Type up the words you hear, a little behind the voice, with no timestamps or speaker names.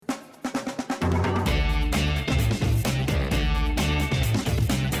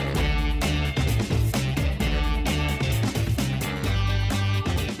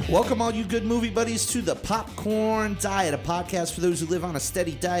Welcome, all you good movie buddies, to the Popcorn Diet, a podcast for those who live on a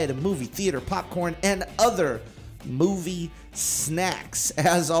steady diet of movie, theater, popcorn, and other movie snacks.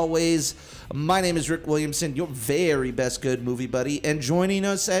 As always, my name is Rick Williamson, your very best good movie buddy, and joining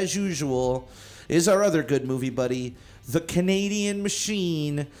us as usual is our other good movie buddy, the Canadian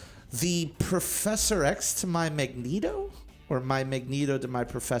machine, the Professor X to my Magneto, or my Magneto to my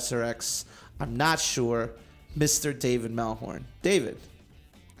Professor X. I'm not sure. Mr. David Melhorn. David,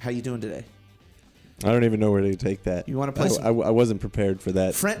 how you doing today? I don't even know where to take that. You want to play I wasn't prepared for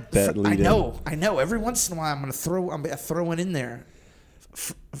that. Lead I know. Every once in a while, I'm gonna throw it in there.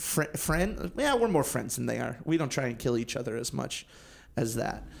 Friend? Yeah, we're more friends than they are. We don't try and kill each other as much as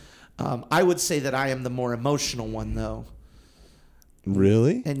that. I would say that I am the more emotional one, though.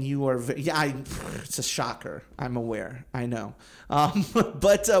 Really? And you are, it's a shocker. I'm aware. I know.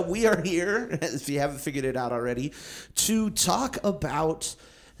 But we are here, if you haven't figured it out already, to talk about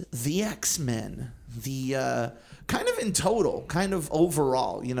the X-Men. The kind of in total, kind of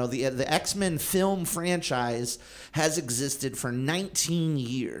overall. You know, the X-Men film franchise has existed for 19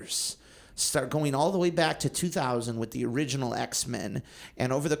 years. Start going all the way back to 2000 with the original X-Men.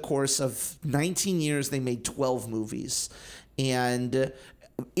 And over the course of 19 years, they made 12 movies. And it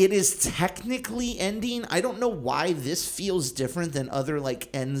is technically ending. I don't know why this feels different than other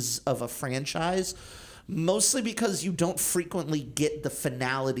ends of a franchise. Mostly because you don't frequently get the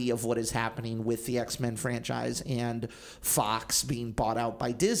finality of what is happening with the X-Men franchise and Fox being bought out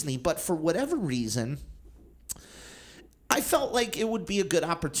by Disney. But for whatever reason, I felt like it would be a good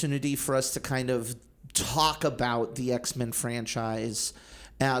opportunity for us to kind of talk about the X-Men franchise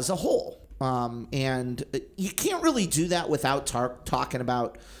as a whole. And you can't really do that without talking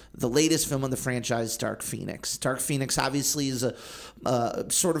about the latest film in the franchise, Dark Phoenix. Dark Phoenix obviously is a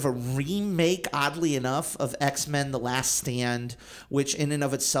sort of a remake, oddly enough, of X-Men: The Last Stand, which in and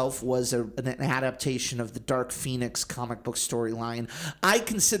of itself was an adaptation of the Dark Phoenix comic book storyline. I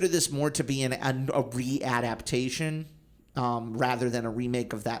consider this more to be a re-adaptation. Rather than a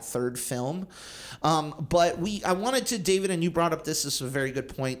remake of that third film. But I wanted to, David, and you brought up this is a very good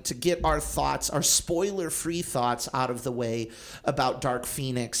point, to get our thoughts, our spoiler-free thoughts out of the way about Dark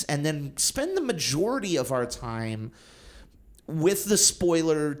Phoenix, and then spend the majority of our time with the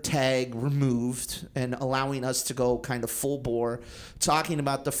spoiler tag removed and allowing us to go kind of full bore talking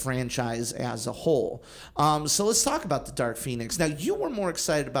about the franchise as a whole. So let's talk about the Dark Phoenix. Now, you were more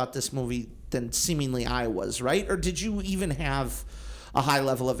excited about this movie than seemingly I was, right? Or did you even have a high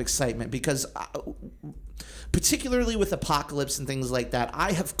level of excitement? Because particularly with Apocalypse and things like that,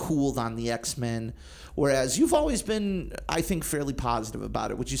 I have cooled on the X-Men, whereas you've always been, I think, fairly positive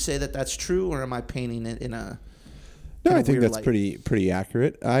about it. Would you say that that's true, or am I painting it in a No, I think that's pretty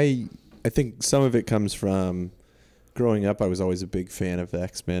accurate. I think some of it comes from growing up. I was always a big fan of the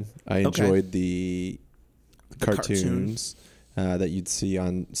X-Men. I enjoyed the cartoons. That you'd see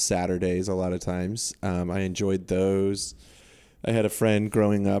on Saturdays a lot of times. I enjoyed those. I had a friend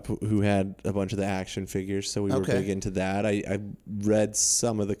growing up who had a bunch of the action figures, so we were big into that. I read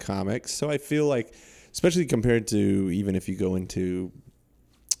some of the comics, so I feel like, especially compared to even if you go into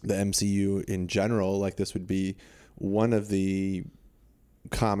the MCU in general, like this would be one of the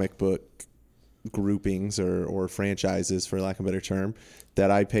comic book groupings or franchises, for lack of a better term, that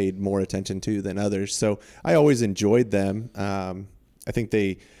I paid more attention to than others. So I always enjoyed them. I think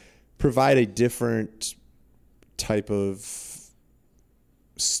they provide a different type of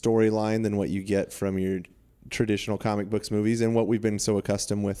storyline than what you get from your traditional comic books movies and what we've been so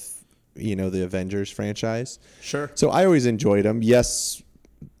accustomed with, the Avengers franchise. Sure. So I always enjoyed them. Yes,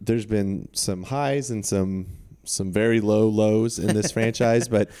 there's been some highs and some very low lows in this franchise,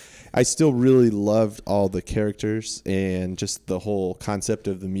 but I still really loved all the characters and just the whole concept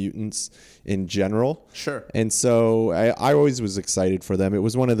of the mutants in general. Sure. And so I always was excited for them. It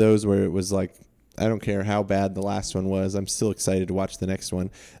was one of those where it was like, I don't care how bad the last one was, I'm still excited to watch the next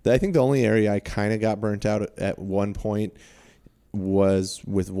one. I think the only area I kind of got burnt out at one point was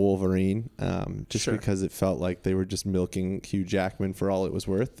with Wolverine, because it felt like they were just milking Hugh Jackman for all it was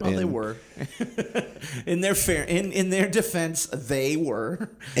worth. Well, they were. In their defense, they were.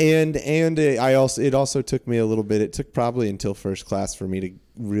 And it also took me a little bit. It took probably until First Class for me to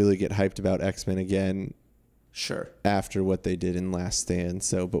really get hyped about X-Men again. Sure. After what they did in Last Stand.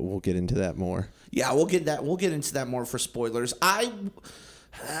 But we'll get into that more. Yeah, we'll get into that more for spoilers.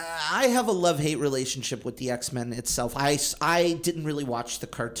 I have a love-hate relationship with the X-Men itself. I didn't really watch the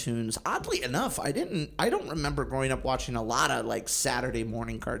cartoons. Oddly enough, I don't remember growing up watching a lot of Saturday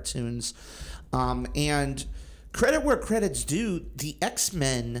morning cartoons. And credit where credit's due, the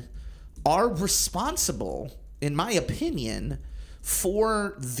X-Men are responsible, in my opinion,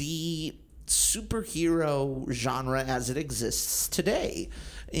 for the superhero genre as it exists today.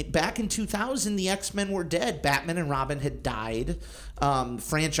 Back in 2000, the X-Men were dead. Batman and Robin had died.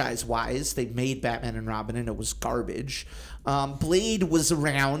 Franchise-wise, they made Batman and Robin, and it was garbage. Blade was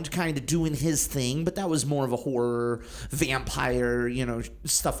around, kind of doing his thing, but that was more of a horror, vampire,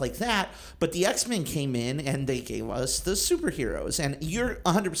 stuff like that. But the X-Men came in, and they gave us the superheroes. And you're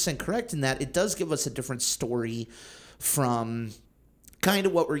 100% correct in that it does give us a different story from kind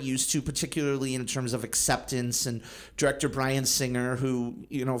of what we're used to, particularly in terms of acceptance. And director Bryan Singer, who,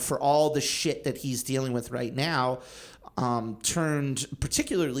 for all the shit that he's dealing with right now, turned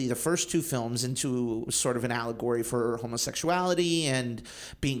particularly the first two films into sort of an allegory for homosexuality and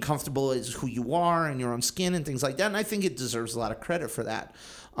being comfortable as who you are in your own skin and things like that. And I think it deserves a lot of credit for that.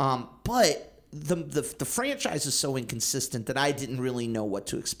 But the franchise is so inconsistent that I didn't really know what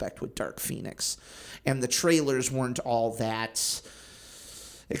to expect with Dark Phoenix. And the trailers weren't all that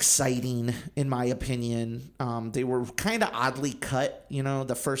exciting, in my opinion. They were kind of oddly cut,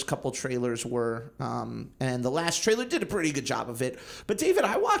 the first couple trailers were, and the last trailer did a pretty good job of it. But David,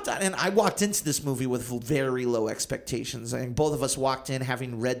 I walked into this movie with very low expectations. I think both of us walked in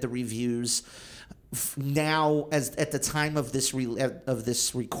having read the reviews. Now, as at the time of this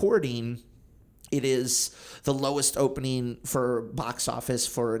recording, it is the lowest opening for box office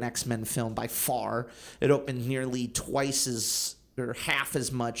for an X-Men film by far. It opened nearly twice as or half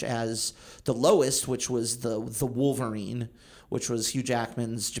as much as the lowest, which was the Wolverine, which was Hugh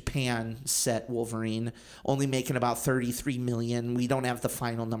Jackman's Japan set Wolverine, only making about $33 million. We don't have the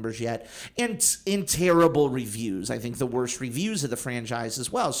final numbers yet. And in terrible reviews. I think the worst reviews of the franchise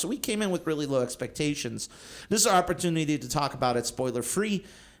as well. So we came in with really low expectations. This is our opportunity to talk about it spoiler free.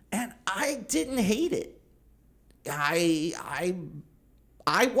 And I didn't hate it. I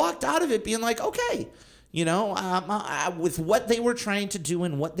walked out of it being like, okay, with what they were trying to do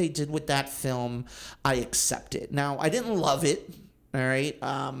and what they did with that film, I accept it. Now, I didn't love it, all right?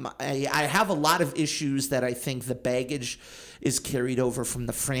 I have a lot of issues that I think the baggage is carried over from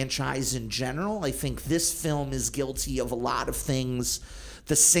the franchise in general. I think this film is guilty of a lot of things,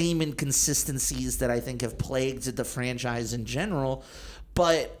 the same inconsistencies that I think have plagued the franchise in general.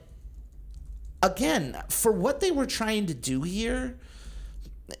 But, again, for what they were trying to do here,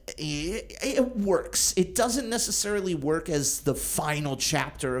 it works. It doesn't necessarily work as the final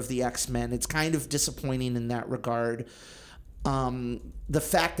chapter of the X-Men. It's kind of disappointing in that regard. The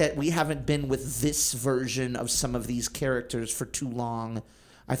fact that we haven't been with this version of some of these characters for too long,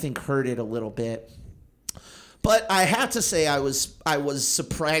 I think hurt it a little bit. But I have to say I was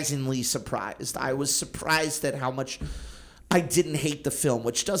surprisingly surprised. I was surprised at how much I didn't hate the film,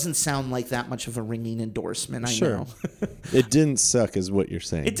 which doesn't sound like that much of a ringing endorsement. I know. It didn't suck is what you're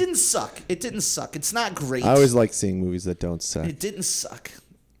saying. It didn't suck. It's not great. I always like seeing movies that don't suck. It didn't suck.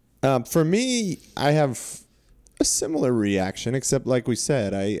 For me, I have a similar reaction, except like we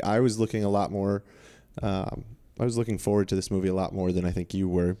said, I was looking a lot more. I was looking forward to this movie a lot more than I think you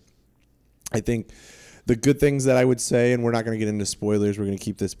were. I think the good things that I would say, and we're not going to get into spoilers, we're going to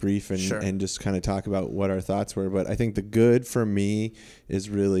keep this brief and just kind of talk about what our thoughts were. But I think the good for me is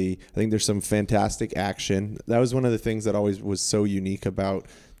really, I think there's some fantastic action. That was one of the things that always was so unique about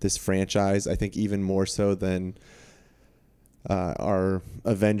this franchise. I think even more so than our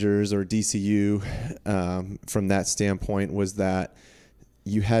Avengers or DCU from that standpoint was that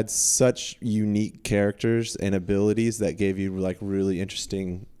you had such unique characters and abilities that gave you like really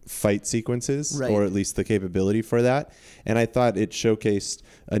interesting fight sequences, right, or at least the capability for that. And I thought it showcased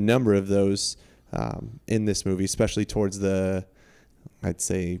a number of those in this movie, especially towards I'd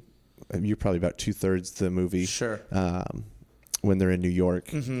say you're probably about 2/3 the movie. Sure. When they're in New York.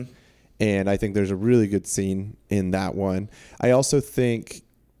 Mm-hmm. And I think there's a really good scene in that one. I also think,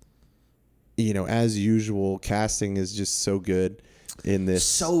 as usual, casting is just so good in this.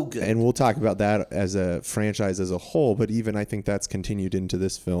 So good. And we'll talk about that as a franchise as a whole, but even I think that's continued into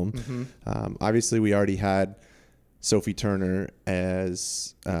this film. Mm-hmm. Obviously, we already had Sophie Turner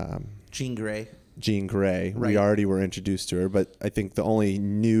as Jean Grey. Right. We already were introduced to her, but I think the only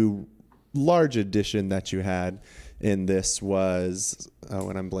new large addition that you had in this was,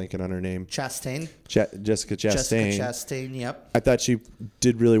 and I'm blanking on her name. Chastain. Jessica Chastain. Jessica Chastain, yep. I thought she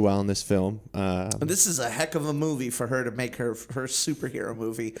did really well in this film. This is a heck of a movie for her to make her superhero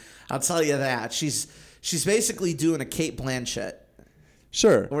movie. I'll tell you that. She's basically doing a Cate Blanchett.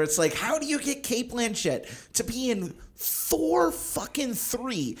 Sure. Where it's like, how do you get Cate Blanchett to be in Thor fucking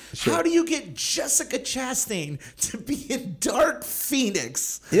 3? Sure. How do you get Jessica Chastain to be in Dark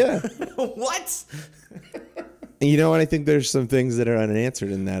Phoenix? Yeah. What? You know, and I think there's some things that are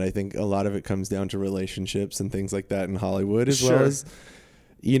unanswered in that. I think a lot of it comes down to relationships and things like that in Hollywood, as well as,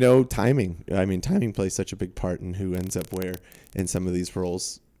 you know, timing. I mean, timing plays such a big part in who ends up where in some of these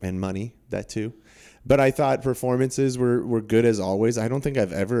roles, and money, that too. But I thought performances were good as always. I don't think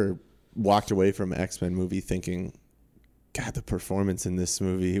I've ever walked away from an X-Men movie thinking, God, the performance in this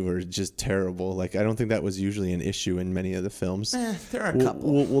movie were just terrible. Like, I don't think that was usually an issue in many of the films. There are a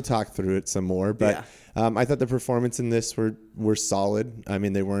couple. We'll talk through it some more. But I thought the performance in this were solid. I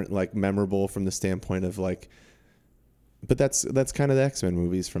mean, they weren't like memorable from the standpoint of like, but that's kind of the X-Men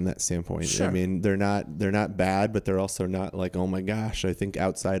movies from that standpoint. Sure. I mean, they're not bad, but they're also not like, oh my gosh. I think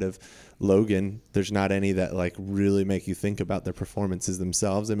outside of Logan, there's not any that like really make you think about their performances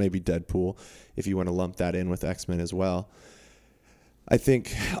themselves. And maybe Deadpool, if you want to lump that in with X-Men as well. I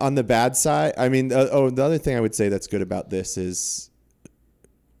think on the bad side, I mean, the other thing I would say that's good about this is,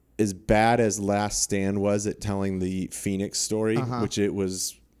 as bad as Last Stand was at telling the Phoenix story, which it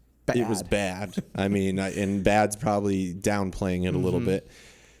was bad. I mean, and bad's probably downplaying it a little bit.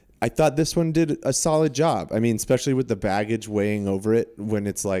 I thought this one did a solid job. I mean, especially with the baggage weighing over it when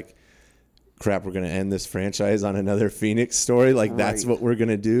it's like, crap, we're going to end this franchise on another Phoenix story. Like, that's what we're going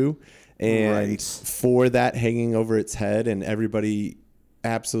to do. And for that hanging over its head and everybody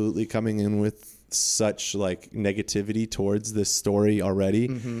absolutely coming in with such like negativity towards this story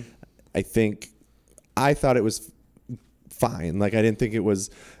already, I thought it was fine. Like, I didn't think it was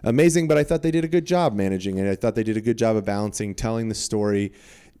amazing, but I thought they did a good job managing it. I thought they did a good job of balancing, telling the story,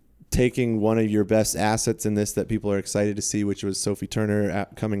 taking one of your best assets in this that people are excited to see, which was Sophie Turner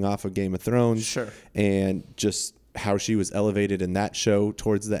coming off of Game of Thrones, and just how she was elevated in that show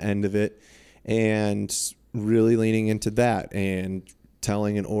towards the end of it, and really leaning into that and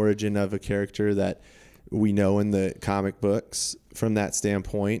telling an origin of a character that we know in the comic books from that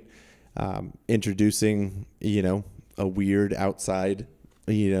standpoint, introducing, you know, a weird outside,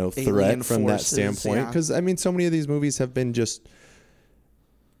 you know, threat from that standpoint. Because, I mean, so many of these movies have been just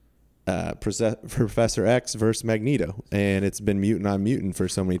Professor X versus Magneto, and it's been mutant on mutant for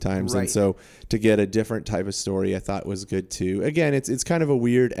so many times. And so to get a different type of story, I thought was good too. Again, it's kind of a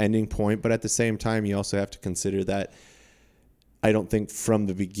weird ending point, but at the same time, you also have to consider that I don't think from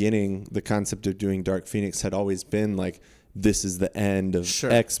the beginning, the concept of doing Dark Phoenix had always been like, this is the end of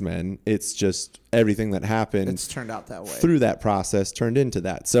X-Men. It's just everything that happened. It's turned out that way. Through that process turned into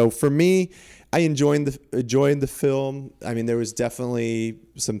that. So for me, I enjoyed the film. I mean, there was definitely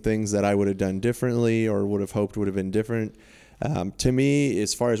some things that I would have done differently or would have hoped would have been different. To me,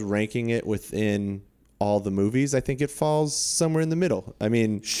 as far as ranking it within all the movies, I think it falls somewhere in the middle. I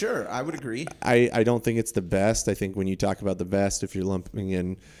mean, sure, I would agree. I don't think it's the best. I think when you talk about the best, if you're lumping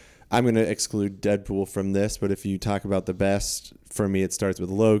in, I'm going to exclude Deadpool from this, but if you talk about the best, for me, it starts with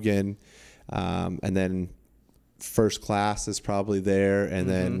Logan, and then First Class is probably there, and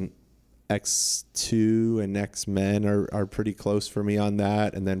then X2 and X-Men are pretty close for me on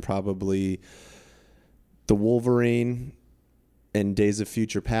that, and then probably the Wolverine and Days of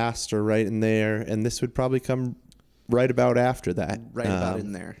Future Past are right in there, and this would probably come right about after that. Right about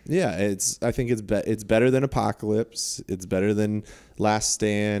in there. Yeah, I think it's better than Apocalypse. It's better than Last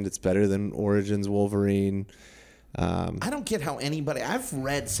Stand. It's better than Origins Wolverine. I don't get how anybody... I've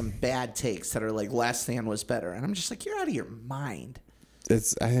read some bad takes that are like, Last Stand was better, and I'm just like, you're out of your mind. I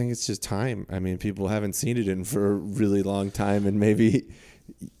think it's just time. I mean, people haven't seen it in for a really long time, and maybe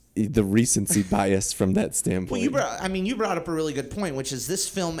the recency bias from that standpoint. Well, you brought up a really good point, which is this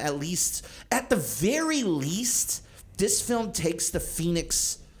film, at the very least, this film takes the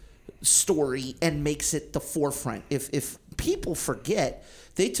Phoenix story and makes it the forefront. If people forget,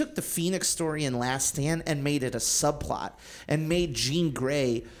 they took the Phoenix story in Last Stand and made it a subplot and made Jean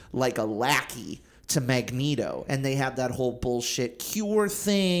Grey like a lackey to Magneto, and they have that whole bullshit cure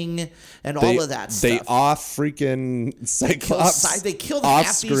thing and all of that stuff. They off freaking Cyclops. They kill off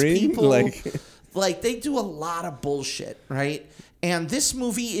half screen, these people. Like they do a lot of bullshit, right? And this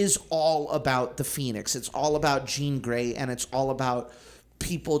movie is all about the Phoenix. It's all about Jean Grey, and it's all about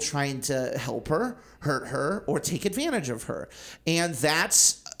people trying to help her, hurt her, or take advantage of her. And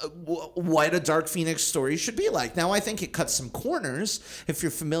that's what a Dark Phoenix story should be like. Now, I think it cuts some corners. If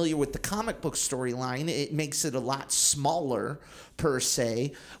you're familiar with the comic book storyline, it makes it a lot smaller, per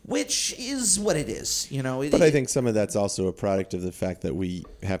se, which is what it is. You know, but I think some of that's also a product of the fact that we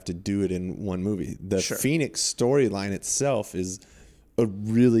have to do it in one movie. The Phoenix storyline itself is a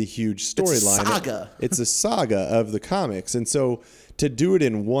really huge storyline. It's a saga. It's a saga of the comics. And so to do it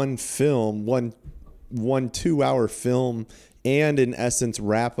in one film, one 2-hour film, and in essence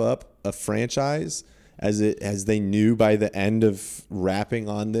wrap up a franchise as they knew by the end of wrapping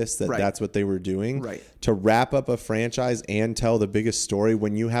on this that that's what they were doing. Right. To wrap up a franchise and tell the biggest story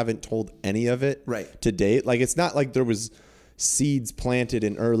when you haven't told any of it to date. Like, it's not like there was seeds planted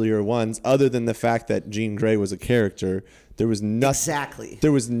in earlier ones other than the fact that Jean Grey was a character. There was nothing.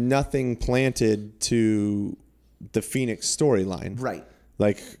 There was nothing planted to the Phoenix storyline. Right.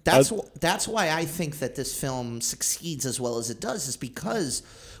 Like that's why I think that this film succeeds as well as it does, is because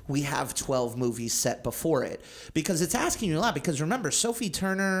we have 12 movies set before it. Because it's asking you a lot. Because remember, Sophie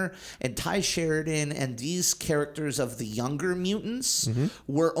Turner and Ty Sheridan and these characters of the younger mutants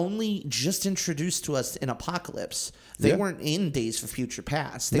were only just introduced to us in Apocalypse. They weren't in Days of Future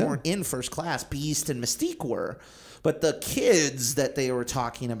Past. They weren't in First Class. Beast and Mystique were. But the kids that they were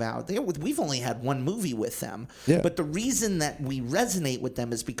talking about, we've only had one movie with them. Yeah. But the reason that we resonate with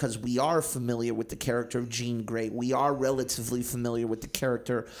them is because we are familiar with the character of Jean Grey. We are relatively familiar with the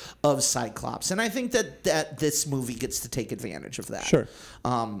character of Cyclops. And I think that this movie gets to take advantage of that. Sure.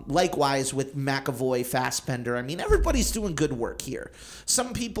 Likewise with McAvoy, Fassbender. I mean, everybody's doing good work here.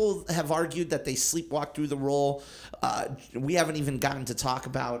 Some people have argued that they sleepwalk through the role. We haven't even gotten to talk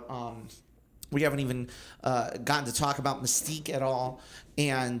about... We haven't even gotten to talk about Mystique at all.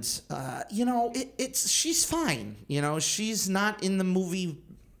 And, she's fine. She's not in the movie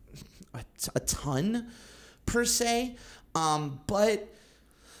a ton, per se. But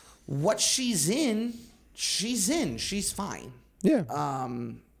what she's in. She's fine. Yeah.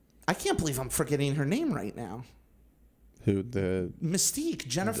 I can't believe I'm forgetting her name right now. Who? The Mystique,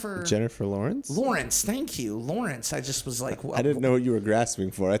 Jennifer Lawrence? Lawrence, thank you. Lawrence. I just was like... I didn't know what you were grasping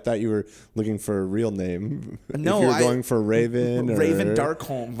for. I thought you were looking for a real name. No, if you were going for Raven. Raven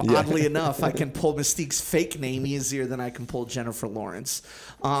Darkholme. Yeah. Oddly enough, I can pull Mystique's fake name easier than I can pull Jennifer Lawrence.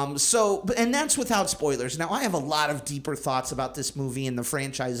 And that's without spoilers. Now, I have a lot of deeper thoughts about this movie and the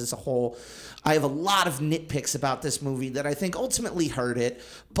franchise as a whole. I have a lot of nitpicks about this movie that I think ultimately hurt it.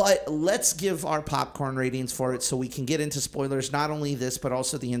 But let's give our popcorn ratings for it so we can get into spoilers, not only this, but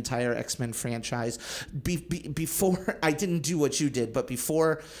also the entire X-Men franchise. Before, I didn't do what you did, but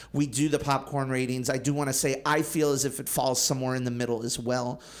before we do the popcorn ratings, I do want to say I feel as if it falls somewhere in the middle as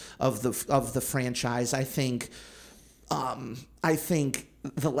well of the franchise. I think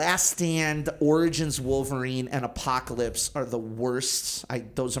The Last Stand, Origins Wolverine, and Apocalypse are the worst.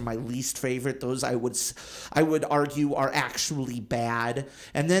 Those are my least favorite. Those I would argue are actually bad.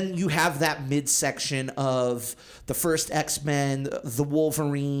 And then you have that midsection of the first X-Men, the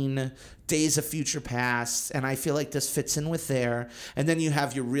Wolverine, Days of Future Past, and I feel like this fits in with there. And then you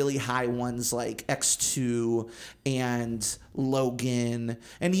have your really high ones like X2 and Logan,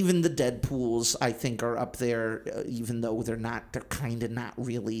 and even the Deadpools I think are up there, even though they're kind of not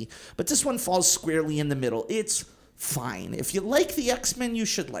really. But this one falls squarely in the middle. It's fine. If you like the X-Men, you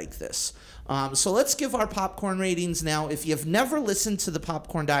should like this. So let's give our popcorn ratings now. If you've never listened to the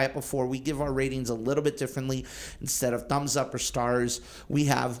Popcorn Diet before, we give our ratings a little bit differently. Instead of thumbs up or stars, we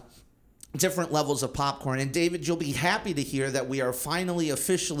have different levels of popcorn. And David, you'll be happy to hear that we are finally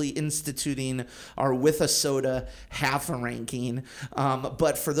officially instituting our With a Soda half a ranking.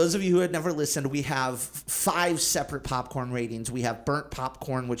 But for those of you who had never listened, we have 5 separate popcorn ratings. We have burnt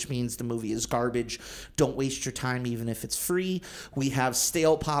popcorn, which means the movie is garbage. Don't waste your time even if it's free. We have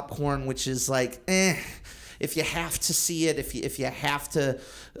stale popcorn, which is like, if you have to see it, if you have to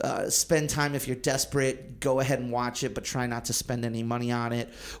spend time, if you're desperate, go ahead and watch it, but try not to spend any money on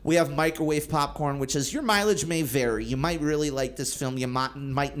it. We have microwave popcorn, which is your mileage may vary. You might really like this film. You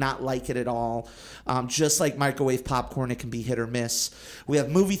might not like it at all. Just like microwave popcorn, it can be hit or miss. We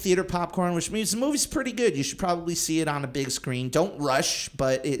have movie theater popcorn, which means the movie's pretty good. You should probably see it on a big screen. Don't rush,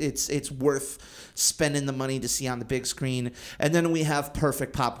 but it's worth spending the money to see on the big screen. And then we have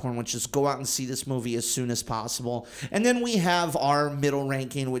perfect popcorn, which is go out and see this movie as soon as possible. And then we have our middle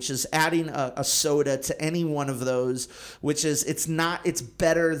ranking, which is adding a soda to any one of those, which is it's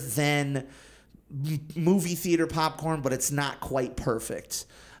better than movie theater popcorn, but it's not quite perfect.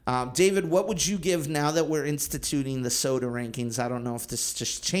 David, what would you give now that we're instituting the soda rankings? I don't know if this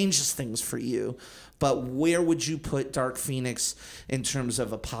just changes things for you, but where would you put Dark Phoenix in terms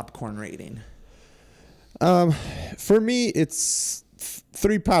of a popcorn rating? For me, it's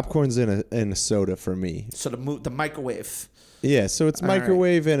 3 popcorns in a soda for me. So the microwave. Yeah, so it's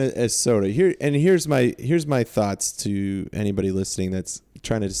microwave and a soda. Here's my thoughts to anybody listening that's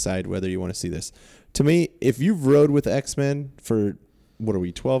trying to decide whether you want to see this. To me, if you've rode with X-Men for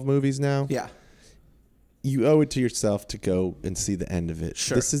 12 movies now? Yeah. You owe it to yourself to go and see the end of it.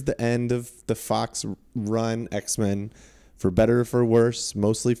 Sure. This is the end of the Fox run X-Men, for better or for worse.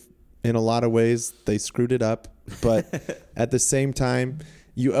 Mostly in a lot of ways, they screwed it up. But at the same time,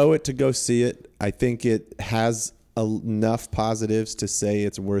 you owe it to go see it. I think it has enough positives to say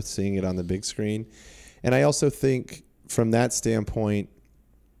it's worth seeing it on the big screen. And I also think from that standpoint,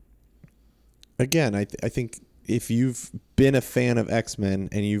 again, I think if you've been a fan of X-Men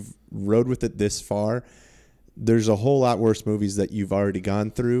and you've rode with it this far, there's a whole lot worse movies that you've already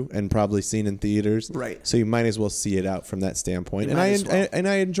gone through and probably seen in theaters. Right. So you might as well see it out from that standpoint. And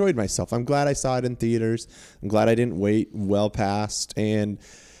I enjoyed myself. I'm glad I saw it in theaters. I'm glad I didn't wait well past. And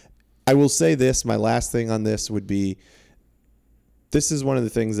I will say this, my last thing on this would be, this is one of the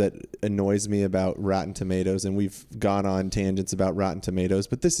things that annoys me about Rotten Tomatoes, and we've gone on tangents about Rotten Tomatoes,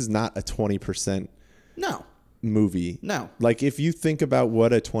 but this is not a 20% movie. No. Like, if you think about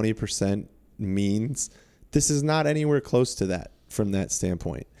what a 20% means, this is not anywhere close to that from that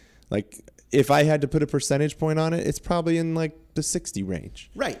standpoint. Like, if I had to put a percentage point on it, it's probably in like the 60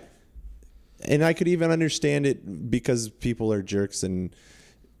 range. Right. And I could even understand it because people are jerks and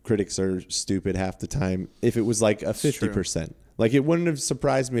critics are stupid half the time if it was like a 50%. Like, it wouldn't have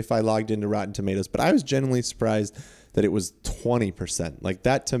surprised me if I logged into Rotten Tomatoes, but I was genuinely surprised that it was 20%. Like,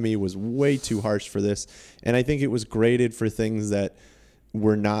 that to me was way too harsh for this. And I think it was graded for things that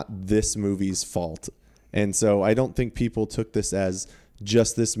were not this movie's fault. And so I don't think people took this as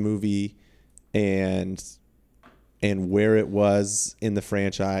just this movie and where it was in the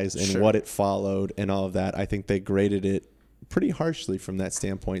franchise and what it followed and all of that. I think they graded it pretty harshly from that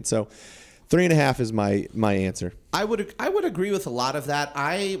standpoint. So 3.5 is my answer. I would agree with a lot of that.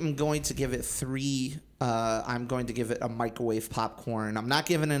 I am going to give it 3. I'm going to give it a microwave popcorn. I'm not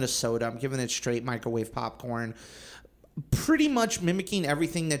giving it a soda. I'm giving it straight microwave popcorn. Pretty much mimicking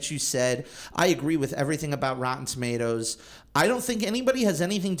everything that you said. I agree with everything about Rotten Tomatoes. I don't think anybody has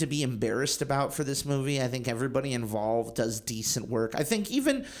anything to be embarrassed about for this movie. I think everybody involved does decent work. I think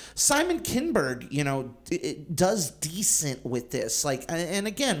even Simon Kinberg, does decent with this. Like, and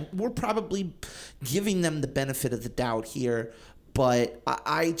again, we're probably giving them the benefit of the doubt here. But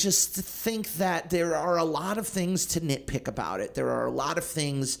I just think that there are a lot of things to nitpick about it. There are a lot of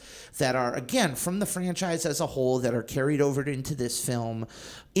things that are, again, from the franchise as a whole that are carried over into this film.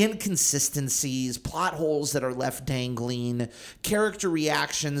 Inconsistencies, plot holes that are left dangling, character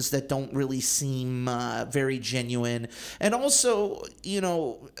reactions that don't really seem very genuine. And also,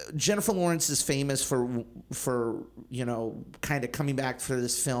 Jennifer Lawrence is famous for kind of coming back for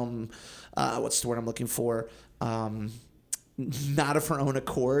this film. What's the word I'm looking for? Not of her own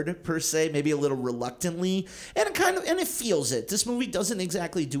accord per se, maybe a little reluctantly, and it feels it. This movie doesn't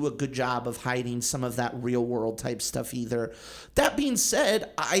exactly do a good job of hiding some of that real world type stuff either. That being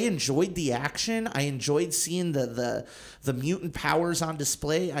said, I enjoyed the action. I enjoyed seeing the mutant powers on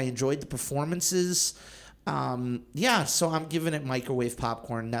display. I enjoyed the performances. So I'm giving it microwave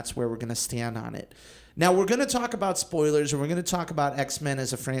popcorn. That's where we're gonna stand on it. Now, we're going to talk about spoilers, and we're going to talk about X-Men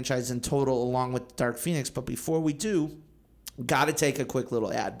as a franchise in total along with Dark Phoenix, but before we do, got to take a quick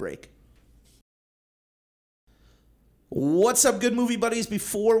little ad break. What's up, good movie buddies?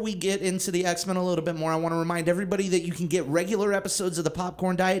 Before we get into the X-Men a little bit more, I want to remind everybody that you can get regular episodes of the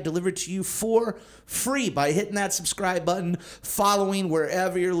Popcorn Diet delivered to you for free by hitting that subscribe button, following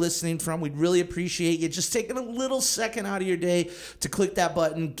wherever you're listening from. We'd really appreciate you just taking a little second out of your day to click that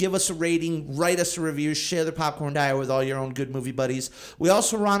button, give us a rating, write us a review, share the Popcorn Diet with all your own good movie buddies. We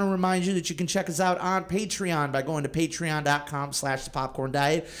also want to remind you that you can check us out on Patreon by going to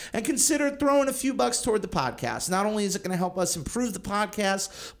patreon.com/thepopcorndiet and consider throwing a few bucks toward the podcast. Not only is it going to help us improve the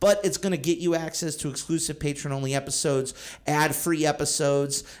podcast, but it's going to get you access to exclusive patron-only episodes, ad-free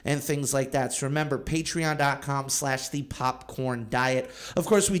episodes, and things like that. So remember, patreon.com/thepopcorndiet. Of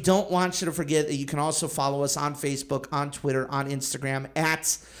course, we don't want you to forget that you can also follow us on Facebook, on Twitter, on Instagram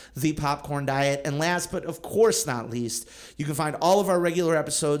at The Popcorn Diet. And last but of course not least, you can find all of our regular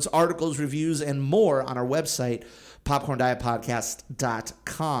episodes, articles, reviews, and more on our website,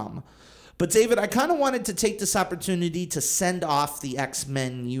 popcorndietpodcast.com. But David, I kind of wanted to take this opportunity to send off the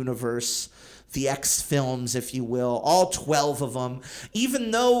X-Men universe, the X films, if you will, all 12 of them, even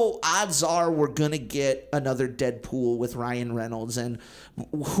though odds are we're going to get another Deadpool with Ryan Reynolds, and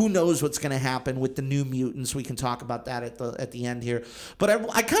who knows what's going to happen with the New Mutants. We can talk about that at the end here. But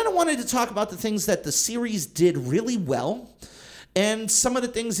I kind of wanted to talk about the things that the series did really well and some of the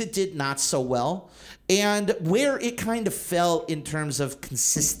things it did not so well, and where it kind of fell in terms of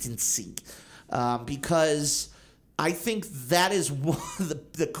consistency, because I think that is one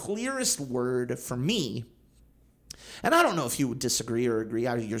of the clearest word for me. And I don't know if you would disagree or agree.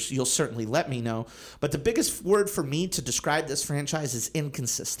 You'll certainly let me know. But the biggest word for me to describe this franchise is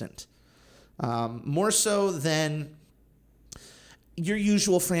inconsistent. More so than, your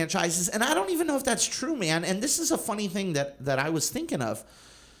usual franchises. And I don't even know if that's true, man. And this is a funny thing that I was thinking of.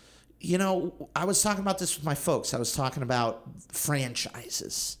 You know, I was talking about this with my folks. I was talking about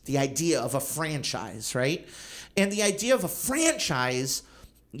franchises, the idea of a franchise, right? And the idea of a franchise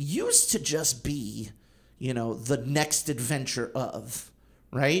used to just be, you know, the next adventure of,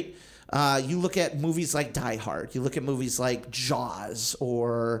 right? You look at movies like Die Hard. You look at movies like Jaws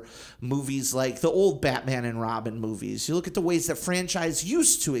or movies like the old Batman and Robin movies. You look at the ways that franchise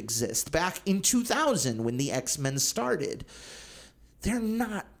used to exist back in 2000 when the X-Men started. They're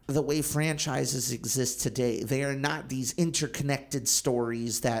not the way franchises exist today. They are not these interconnected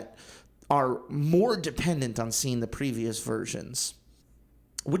stories that are more dependent on seeing the previous versions.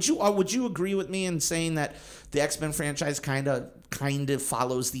 Would you agree with me in saying that the X-Men franchise kind of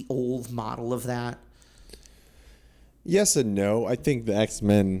follows the old model of that? Yes and no. I think the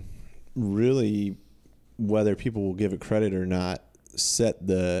X-Men really, whether people will give it credit or not, set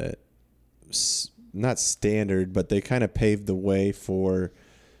the not standard, but they kind of paved the way for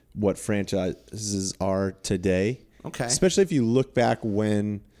what franchises are today. Okay. Especially if you look back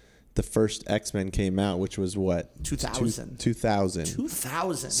when the first X-Men came out, which was what? 2000. 2000.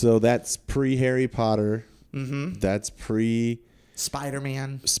 So that's pre-Harry Potter. Mm-hmm. That's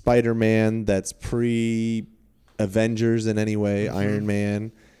Spider-Man. That's pre-Avengers in any way. Mm-hmm. Iron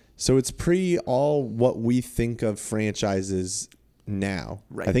Man. So it's pre all what we think of franchises now.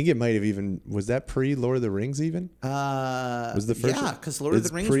 Right. I think it might have even, was that pre Lord of the Rings even? Was the first? Yeah, because Lord of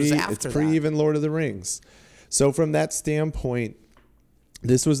the Rings was after that. It's pre even Lord of the Rings. So from that standpoint,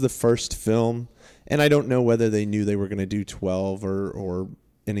 this was the first film, and I don't know whether they knew they were going to do 12 or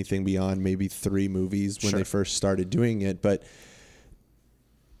anything beyond maybe 3 movies when they first started doing it. But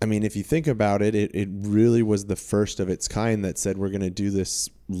I mean, if you think about it, it really was the first of its kind that said we're going to do this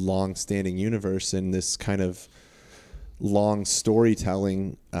long-standing universe and this kind of long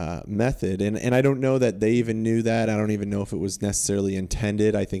storytelling method. And I don't know that they even knew that. I don't even know if it was necessarily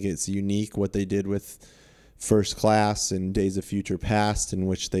intended. I think it's unique what they did with First Class and Days of Future Past, in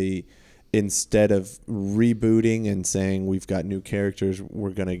which they, instead of rebooting and saying we've got new characters,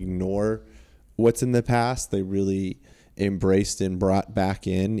 we're going to ignore what's in the past, they really embraced and brought back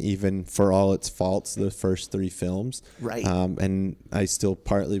in, even for all its faults, the first 3 films. Right. And I still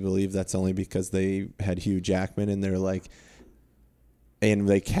partly believe that's only because they had Hugh Jackman and they're like, and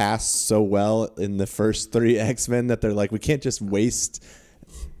they cast so well in the first 3 X-Men that they're like, we can't just waste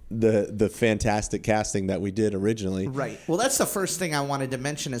the fantastic casting that we did originally. Right. Well, that's the first thing I wanted to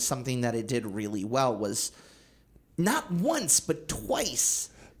mention as something that it did really well was not once, but twice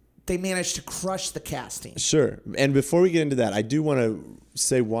they managed to crush the casting. Sure. And before we get into that, I do want to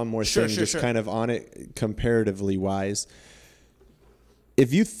say one more thing, kind of on it comparatively wise.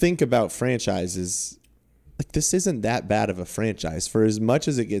 If you think about franchises, like this isn't that bad of a franchise. For as much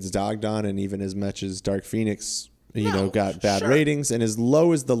as it gets dogged on, and even as much as Dark Phoenix got bad ratings, and as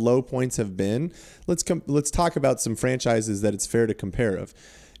low as the low points have been, let's talk about some franchises that it's fair to compare of.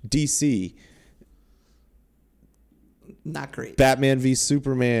 DC, not great. Batman v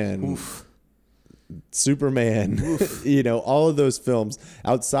Superman. Oof. Superman. Oof. All of those films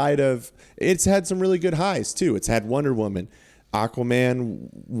outside of, it's had some really good highs too. It's had Wonder Woman. Aquaman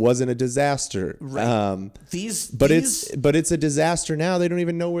wasn't a disaster. Right. It's a disaster now. They don't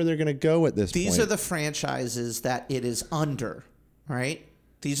even know where they're going to go at this point. These are the franchises that it is under, right?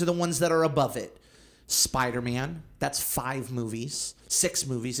 These are the ones that are above it. Spider-Man, that's 5 movies, 6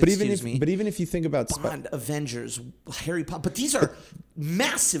 movies, But even if you think about Bond, Avengers, Harry Potter, but these are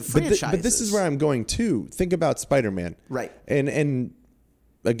massive franchises. But this is where I'm going too. Think about Spider-Man. Right. And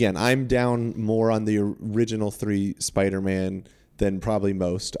again, I'm down more on the original 3 Spider-Man than probably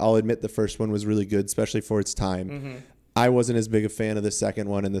most. I'll admit the first one was really good, especially for its time. Mm-hmm. I wasn't as big a fan of the second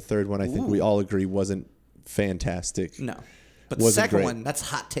one, and the third one I think we all agree wasn't fantastic. No. But the second one, that's a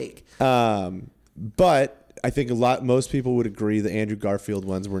hot take. But I think most people would agree the Andrew Garfield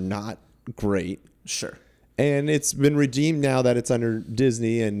ones were not great. Sure. And it's been redeemed now that it's under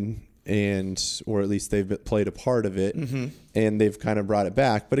Disney and or at least they've played a part of it, mm-hmm. and they've kind of brought it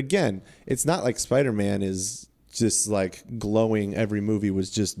back. But again, it's not like Spider-Man is just like glowing. Every movie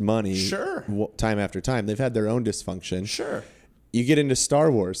was just money. Sure. Time after time. They've had their own dysfunction. Sure. You get into Star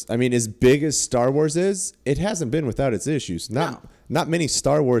Wars. I mean, as big as Star Wars is, it hasn't been without its issues. Not many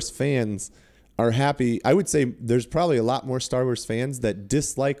Star Wars fans are happy. I would say there's probably a lot more Star Wars fans that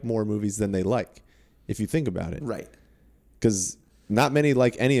dislike more movies than they like, if you think about it. Right. Because not many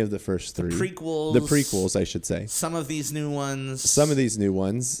like any of the first 3. The prequels, I should say. Some of these new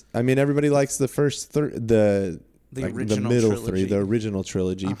ones. I mean, everybody likes the first the The like original the middle trilogy. 3, the original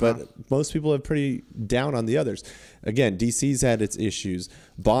trilogy, but most people have pretty down on the others. Again, DC's had its issues.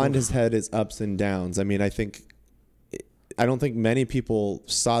 Bond has had its ups and downs. I mean, I don't think many people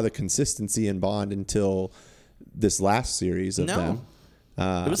saw the consistency in Bond until this last series of them.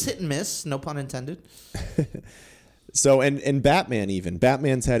 It was hit and miss, no pun intended. So, and Batman,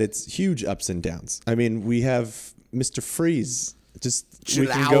 Batman's had its huge ups and downs. I mean, we have Mr. Freeze.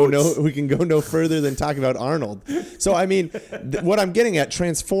 We can go no further than talk about Arnold. So, I mean, what I'm getting at,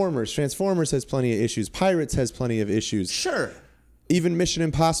 Transformers has plenty of issues. Pirates has plenty of issues. Sure. Even Mission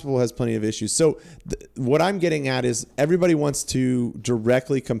Impossible has plenty of issues. So what I'm getting at is everybody wants to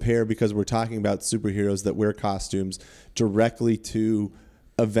directly compare, because we're talking about superheroes that wear costumes, directly to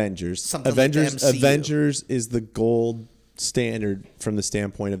Avengers. Avengers is the gold standard from the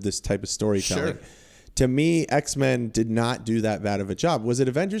standpoint of this type of storytelling. Sure. To me, X-Men did not do that bad of a job. Was it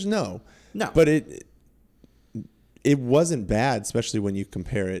Avengers? No. But it wasn't bad, especially when you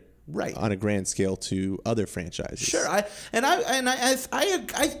compare it on a grand scale to other franchises. Sure. I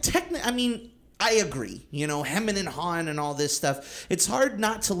agree. You know, Hammond and Hahn and all this stuff. It's hard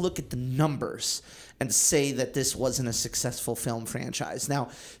not to look at the numbers and say that this wasn't a successful film franchise. Now,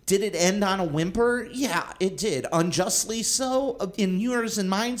 did it end on a whimper? Yeah, it did. Unjustly so? In yours and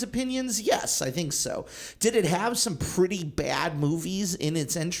mine's opinions? Yes, I think so. Did it have some pretty bad movies in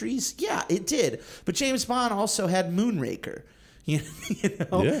its entries? Yeah, it did. But James Bond also had Moonraker.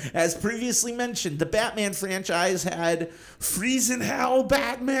 As previously mentioned, the Batman franchise had Freezing Hell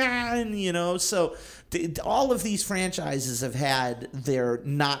Batman, so all of these franchises have had their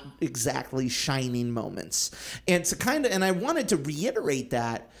not exactly shining moments. And I wanted to reiterate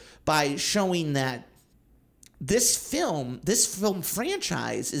that by showing that this film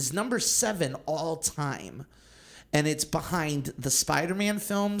franchise is number 7 all time. And it's behind the Spider-Man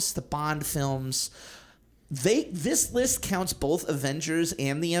films, the Bond films. This list counts both Avengers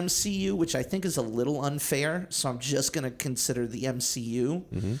and the MCU, which I think is a little unfair. So I'm just going to consider the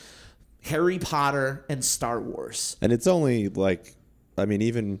MCU, Harry Potter, and Star Wars. And it's only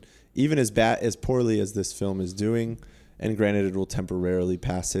even as poorly as this film is doing, and granted it will temporarily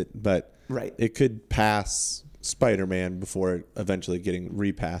pass it, but it could pass Spider-Man before eventually getting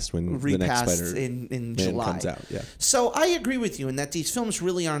repassed when the next Spider-Man in July comes out. Yeah. So I agree with you in that these films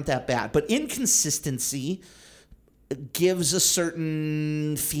really aren't that bad, but inconsistency gives a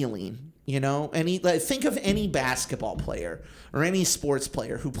certain feeling. Think of any basketball player or any sports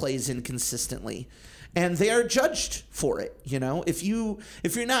player who plays inconsistently, and they are judged for it. If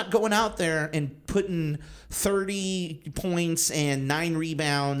you're not going out there and putting 30 points and 9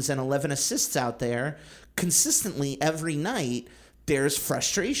 rebounds and 11 assists out there consistently every night, there's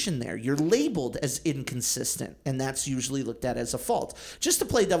frustration there. You're labeled as inconsistent, and that's usually looked at as a fault. Just to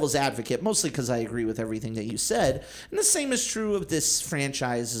play devil's advocate, mostly because I agree with everything that you said, and the same is true of this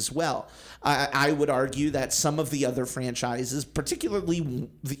franchise as well. I would argue that some of the other franchises, particularly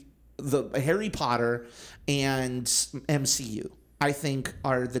the Harry Potter and MCU, I think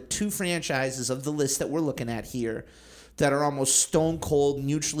are the 2 franchises of the list that we're looking at here that are almost stone cold,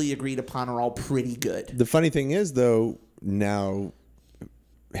 mutually agreed upon, are all pretty good. The funny thing is, though, now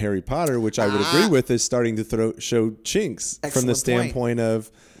Harry Potter, which I would agree with, is starting to show chinks from the standpoint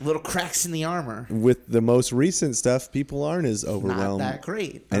of little cracks in the armor. With the most recent stuff, people aren't as overwhelmed. Not that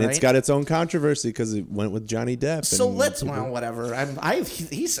great, and it's got its own controversy because it went with Johnny Depp. So whatever.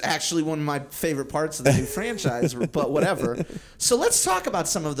 He's actually one of my favorite parts of the new franchise, but whatever. So let's talk about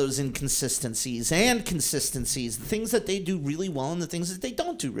some of those inconsistencies and consistencies, the things that they do really well and the things that they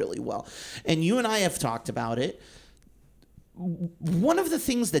don't do really well. And you and I have talked about it. One of the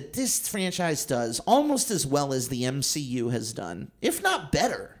things that this franchise does almost as well as the MCU has done, if not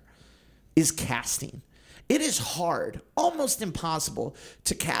better, is casting. It is hard, almost impossible,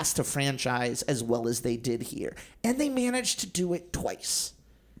 to cast a franchise as well as they did here. And they managed to do it twice.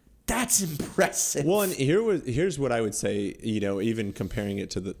 That's impressive. Well, and here's what I would say, even comparing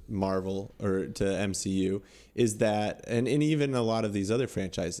it to the Marvel or to MCU, is that, and even a lot of these other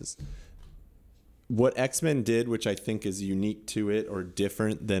franchises, what X-Men did, which I think is unique to it or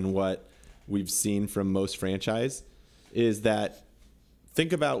different than what we've seen from most franchise, is that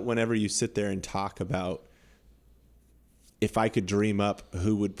think about whenever you sit there and talk about if I could dream up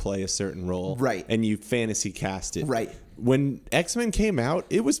who would play a certain role, right? And you fantasy cast it, right? When X-Men came out,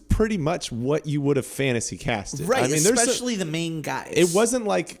 it was pretty much what you would have fantasy casted, right? I mean, especially the main guys. It wasn't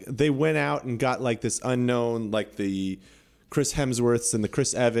like they went out and got like this unknown, like the Chris Hemsworths and the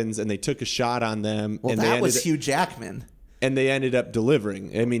Chris Evans, and they took a shot on them. Well, and that was Hugh Jackman. And they ended up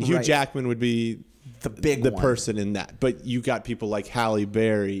delivering. I mean, Hugh Jackman would be the person in that. But you got people like Halle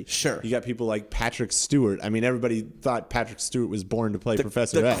Berry. Sure. You got people like Patrick Stewart. I mean, everybody thought Patrick Stewart was born to play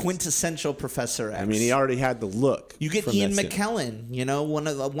Professor X. The quintessential Professor X. I mean, he already had the look. You get Ian McKellen,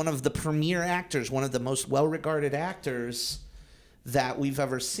 one of the premier actors, one of the most well-regarded actors that we've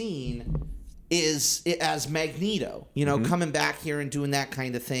ever seen is as Magneto. Coming back here and doing that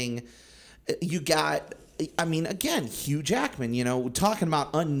kind of thing. You got, I mean, again, Hugh Jackman, talking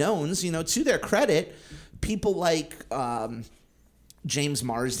about unknowns, to their credit, people like James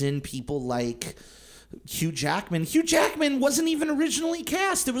Marsden, people like Hugh Jackman. Hugh Jackman wasn't even originally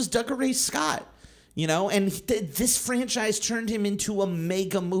cast. It was Douglas Ray Scott, and this franchise turned him into a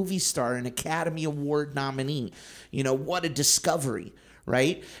mega movie star, an Academy Award nominee. What a discovery,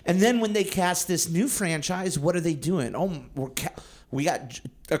 right? And then when they cast this new franchise, what are they doing? Oh, we got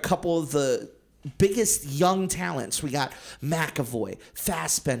a couple of the biggest young talents. We got McAvoy,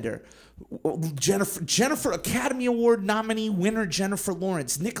 Fassbender, Jennifer Academy Award nominee winner Jennifer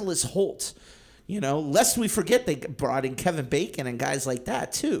Lawrence, Nicholas Hoult. Lest we forget they brought in Kevin Bacon and guys like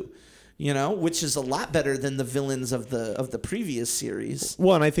that too. Which is a lot better than the villains of the previous series.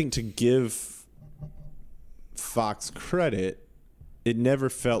 Well, and I think to give Fox credit, it never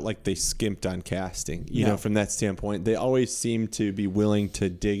felt like they skimped on casting, from that standpoint. They always seemed to be willing to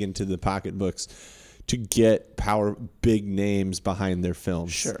dig into the pocketbooks to get big names behind their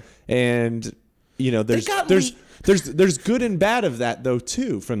films. Sure. And, there's good and bad of that, though,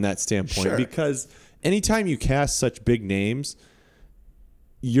 too, from that standpoint. Sure. Because anytime you cast such big names,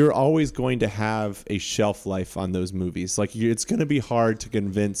 you're always going to have a shelf life on those movies. Like, it's going to be hard to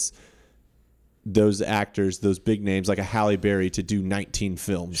convince those actors, those big names like a Halle Berry, to do 19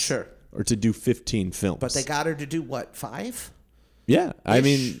 films. Sure. Or to do 15 films. But they got her to do what, 5? Yeah. I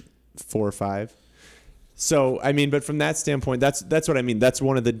mean, 4 or 5. So, I mean, but from that standpoint, that's what I mean. That's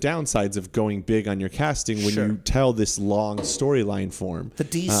one of the downsides of going big on your casting when you tell this long storyline form. The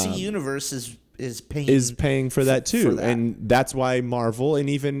DC universe is paying for that too. And that's why Marvel and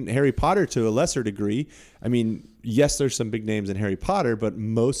even Harry Potter to a lesser degree, I mean, yes, there's some big names in Harry Potter, but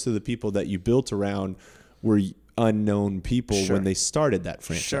most of the people that you built around were unknown people when they started that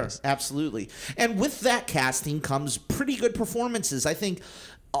franchise. Sure, absolutely. And with that casting comes pretty good performances. I think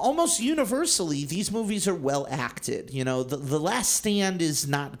almost universally, these movies are well acted. The Last Stand is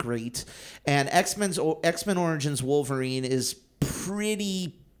not great, and X-Men Origins Wolverine is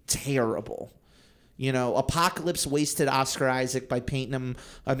pretty terrible. Apocalypse wasted Oscar Isaac by painting him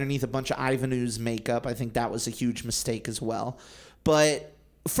underneath a bunch of Ivanhoe's makeup. I think that was a huge mistake as well. But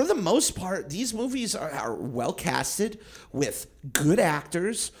for the most part, these movies are well casted with good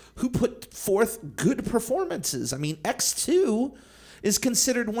actors who put forth good performances. I mean, X2 is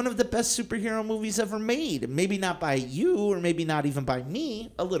considered one of the best superhero movies ever made. Maybe not by you, or maybe not even by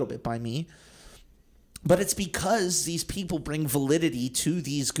me, a little bit by me. But it's because these people bring validity to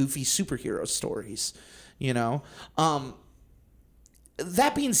these goofy superhero stories,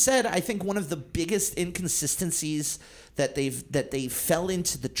 That being said, I think one of the biggest inconsistencies that they fell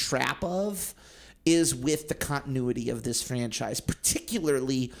into the trap of is with the continuity of this franchise,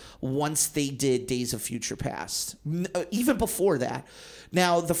 particularly once they did Days of Future Past. Even before that.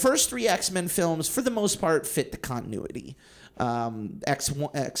 Now, the first 3 X-Men films, for the most part, fit the continuity.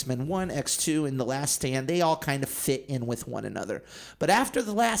 X-Men 1, X2, and The Last Stand, they all kind of fit in with one another. But after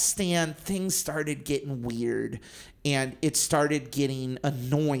The Last Stand, things started getting weird, and it started getting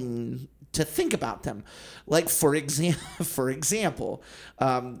annoying to think about them. Like, for example,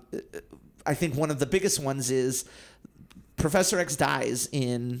 I think one of the biggest ones is Professor X dies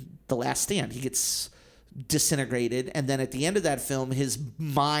in The Last Stand. He gets disintegrated, and then at the end of that film, his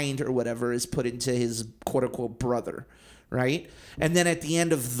mind or whatever is put into his quote-unquote brother, right? And then at the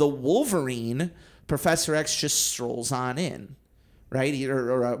end of The Wolverine, Professor X just strolls on in, right?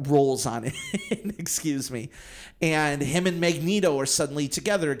 Or rolls on in, excuse me. And him and Magneto are suddenly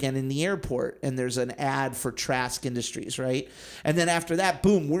together again in the airport, and there's an ad for Trask Industries, right? And then after that,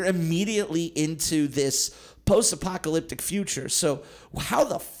 boom, we're immediately into this post-apocalyptic future. So how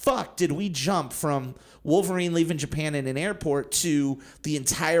the fuck did we jump from Wolverine leaving Japan in an airport to the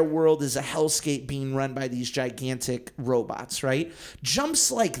entire world is a hellscape being run by these gigantic robots, right?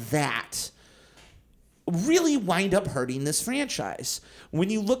 Jumps like that really wind up hurting this franchise. When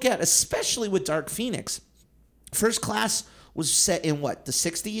you look at, especially with Dark Phoenix, First Class was set in what, the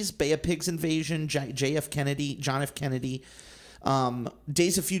 60s? Bay of Pigs invasion, John F. Kennedy.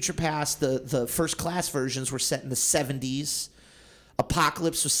 Days of Future Past, the First Class versions were set in the 70s.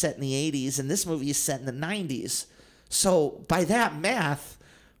 Apocalypse was set in the 80s, and this movie is set in the 90s. So by that math,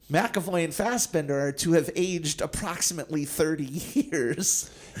 McAvoy and Fassbender are to have aged approximately 30 years.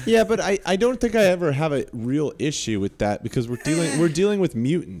 Yeah, but I don't think I ever have a real issue with that because we're dealing with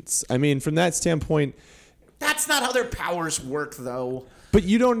mutants. I mean, from that standpoint, that's not how their powers work, though. But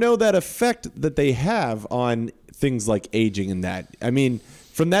you don't know that effect that they have on things like aging and that. I mean,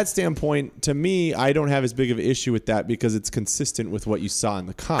 from that standpoint, to me, I don't have as big of an issue with that because it's consistent with what you saw in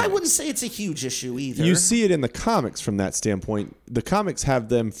the comics. I wouldn't say it's a huge issue either. You see it in the comics from that standpoint. The comics have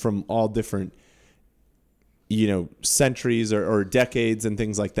them from all different, centuries or decades and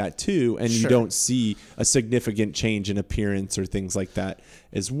things like that too, and you don't see a significant change in appearance or things like that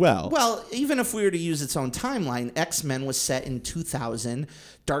as well. Well, even if we were to use its own timeline, X-Men was set in 2000,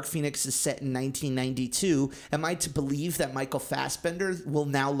 Dark Phoenix is set in 1992. Am I to believe that Michael Fassbender will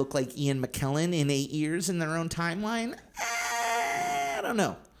now look like Ian McKellen in 8 years in their own timeline? I don't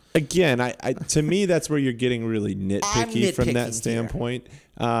know. Again, to me, that's where you're getting really nitpicky from that standpoint.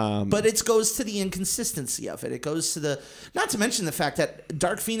 But it goes to the inconsistency of it. It goes to not to mention the fact that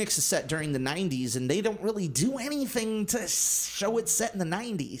Dark Phoenix is set during the 90s, and they don't really do anything to show it's set in the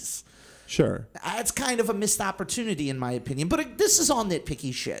 90s. Sure. It's kind of a missed opportunity, in my opinion. But this is all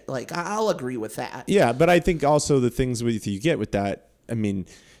nitpicky shit. Like, I'll agree with that. Yeah, but I think also the things you get with that, I mean,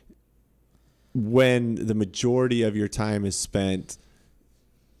 when the majority of your time is spent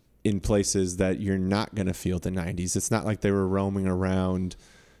in places that you're not going to feel the 90s. It's not like they were roaming around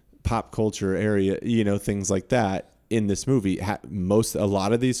pop culture area, things like that in this movie. A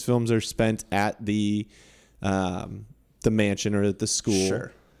lot of these films are spent at the mansion or at the school.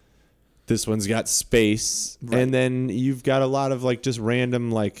 Sure. This one's got space. Right. And then you've got a lot of just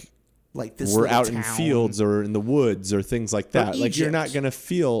random like this we're out in fields or in the woods or things like that. Like you're not going to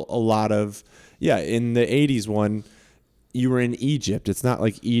feel a lot of, in the 80s one, you were in Egypt. It's not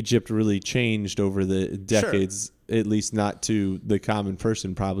like Egypt really changed over the decades, at least not to the common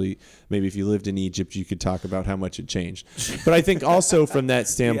person. Probably, maybe if you lived in Egypt, you could talk about how much it changed. But I think also from that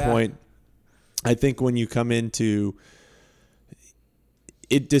standpoint, I think when you come into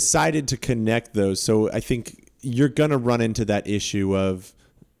it, decided to connect those. So I think you're going to run into that issue of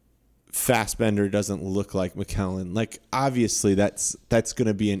Fassbender doesn't look like McKellen. Like, obviously, that's going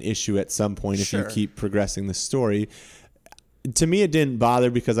to be an issue at some point if you keep progressing the story. To me, it didn't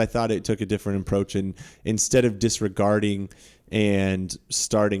bother because I thought it took a different approach, and instead of disregarding and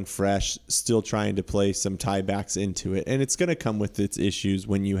starting fresh, still trying to play some tiebacks into it. And it's going to come with its issues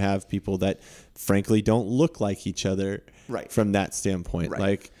when you have people that frankly don't look like each other from that standpoint. Right.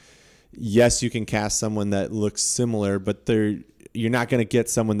 Like, yes, you can cast someone that looks similar, but you're not going to get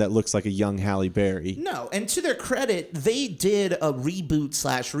someone that looks like a young Halle Berry. No, and to their credit, they did a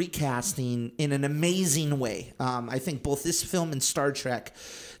reboot/recasting in an amazing way. I think both this film and Star Trek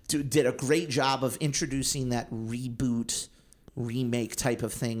did a great job of introducing that reboot remake type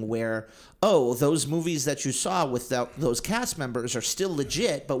of thing where, those movies that you saw with those cast members are still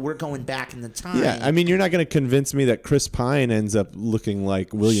legit, but we're going back in the time. Yeah, I mean, you're not going to convince me that Chris Pine ends up looking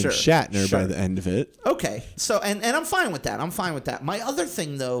like William Shatner by the end of it. Okay, so and I'm fine with that. My other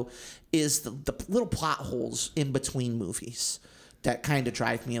thing, though, is the little plot holes in between movies that kind of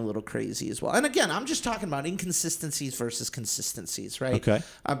drive me a little crazy as well. And again, I'm just talking about inconsistencies versus consistencies, right? Okay.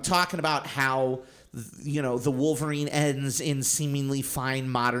 I'm talking about how the Wolverine ends in seemingly fine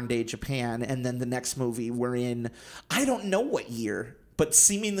modern day Japan, and then the next movie we're in, I don't know what year, but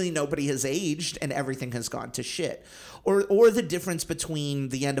seemingly nobody has aged and everything has gone to shit. Or the difference between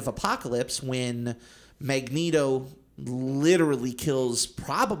the end of Apocalypse when Magneto literally kills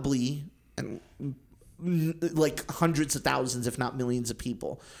probably like hundreds of thousands, if not millions of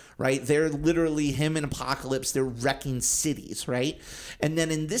people, right? They're literally, him in Apocalypse, they're wrecking cities, right? And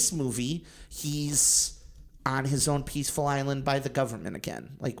then in this movie, he's on his own peaceful island by the government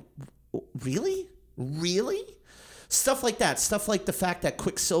again. Like, really? Really? Stuff like that. Stuff like the fact that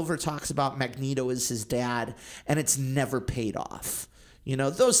Quicksilver talks about Magneto as his dad, and it's never paid off.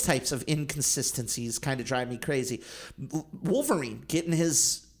 Those types of inconsistencies kind of drive me crazy. Wolverine getting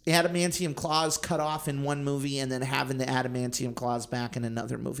his adamantium claws cut off in one movie and then having the adamantium claws back in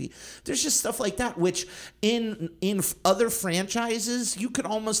another movie. There's just stuff like that, which in other franchises you could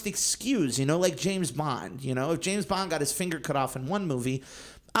almost excuse, like James Bond. If James Bond got his finger cut off in one movie,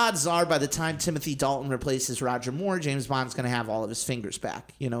 odds are by the time Timothy Dalton replaces Roger Moore, James Bond's going to have all of his fingers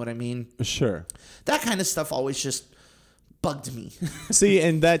back. You know what I mean? Sure. That kind of stuff always just bugged me. See,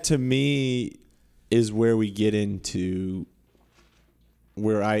 and that to me is where we get into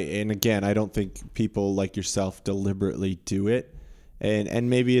where again, I don't think people like yourself deliberately do it. And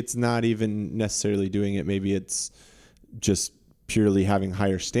maybe it's not even necessarily doing it. Maybe it's just purely having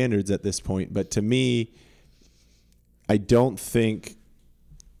higher standards at this point. But to me, I don't think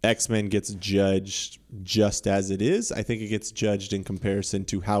X-Men gets judged just as it is. I think it gets judged in comparison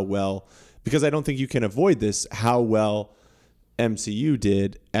to how well, because I don't think you can avoid this, how well MCU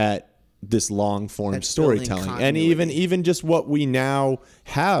did at this long form storytelling. And even just what we now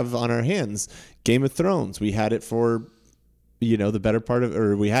have on our hands. Game of Thrones, we had it for the better part of,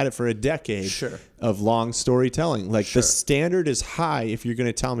 or we had it for a decade of long storytelling. Like the standard is high if you're going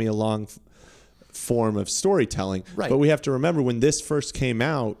to tell me a long form of storytelling. Right. But we have to remember when this first came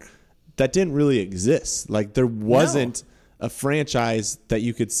out, that didn't really exist. Like there wasn't a franchise that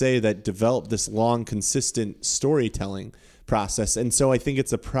you could say that developed this long, consistent storytelling process. And so I think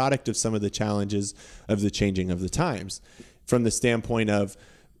it's a product of some of the challenges of the changing of the times from the standpoint of,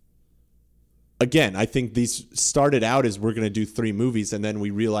 again, I think these started out as we're going to do 3 movies, and then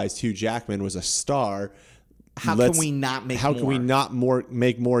we realized Hugh Jackman was a star. How can we not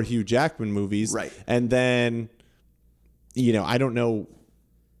make more Hugh Jackman movies? Right. And then, I don't know,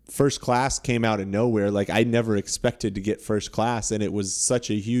 First Class came out of nowhere. Like I never expected to get First Class, and it was such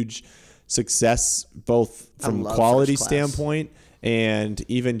a huge success, both from quality standpoint and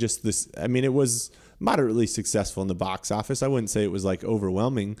even just this. I mean, it was moderately successful in the box office. I wouldn't say it was like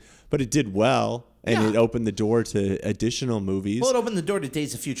overwhelming, but it did well, and it opened the door to additional movies. Well, it opened the door to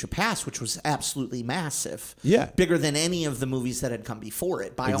Days of Future Past, which was absolutely massive. Yeah. Bigger than any of the movies that had come before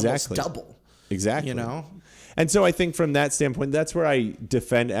it by almost double. Exactly. And so I think from that standpoint, that's where I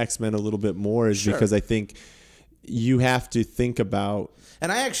defend X-Men a little bit more, is because I think you have to think about.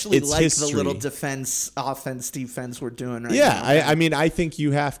 And I actually like the little offense defense we're doing right now. Yeah, I mean, I think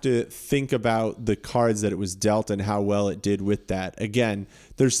you have to think about the cards that it was dealt and how well it did with that. Again,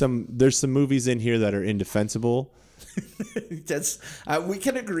 there's some movies in here that are indefensible. We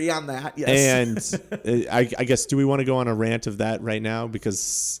can agree on that, yes. And I guess, do we want to go on a rant of that right now?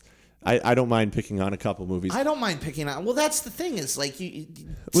 Because I don't mind picking on a couple movies. I don't mind picking on. Well, that's the thing is like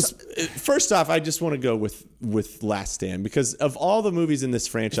first off, I just want to go with Last Stand, because of all the movies in this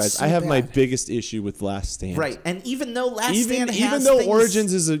franchise, I have my biggest issue with Last Stand. Right, and even though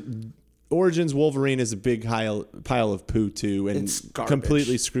Origins Wolverine is a big pile of poo too, and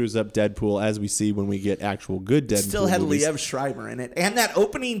completely screws up Deadpool, as we see when we get actual good Deadpool. Still had movies. Liev Schreiber in it, and that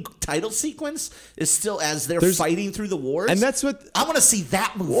opening title sequence is still as they're fighting through the wars. And that's what I want to see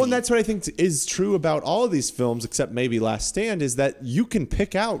that movie. Well, and that's what I think is true about all of these films, except maybe Last Stand, is that you can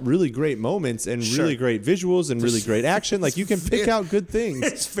pick out really great moments and really great visuals and really great action. Like you can pick out good things.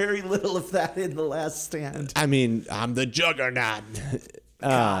 There's very little of that in The Last Stand. I mean, I'm the Juggernaut.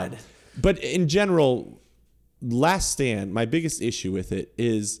 God. But in general, Last Stand, my biggest issue with it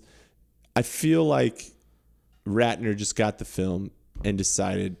is I feel like Ratner just got the film and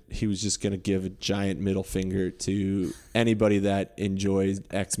decided he was just going to give a giant middle finger to anybody that enjoys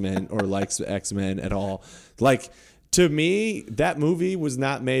X-Men or likes X-Men at all. Like, to me, that movie was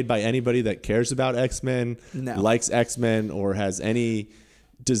not made by anybody that cares about X-Men, likes X-Men, or has any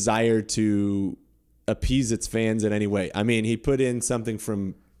desire to appease its fans in any way. I mean, he put in something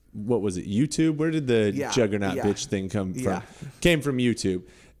from... what was it, YouTube? Where did the Juggernaut bitch thing come from? Came from YouTube.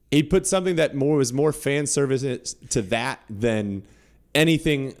 He put something that was more fan service to that than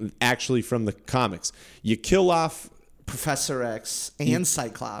anything actually from the comics. You kill off Professor X and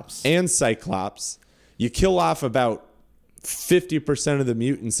Cyclops. You kill off about 50% of the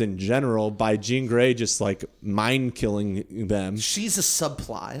mutants in general by Jean Grey just like mind killing them. She's a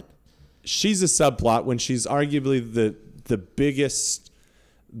subplot when she's arguably the biggest.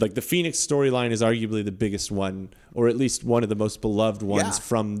 Like the Phoenix storyline is arguably the biggest one, or at least one of the most beloved ones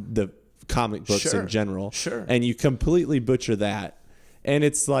from the comic books in general. Sure. And you completely butcher that. And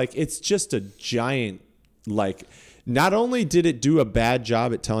it's like, it's just a giant, like, not only did it do a bad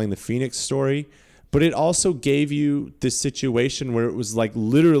job at telling the Phoenix story, but it also gave you this situation where it was like,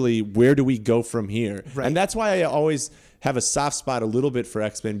 literally, where do we go from here? Right. And that's why I always have a soft spot a little bit for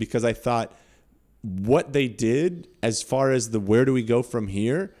X-Men, because I thought, what they did as far as the where do we go from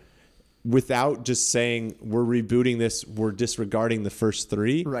here, without just saying we're rebooting this, we're disregarding the first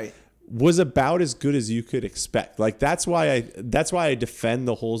 3, was about as good as you could expect. Like that's why I defend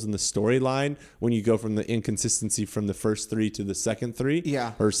the holes in the storyline when you go from the inconsistency from the first 3 to the second 3,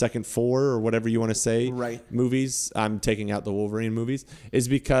 or second 4, or whatever you want to say. Movies. I'm taking out the Wolverine movies, is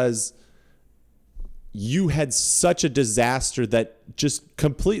because you had such a disaster that just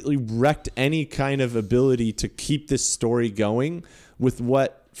completely wrecked any kind of ability to keep this story going with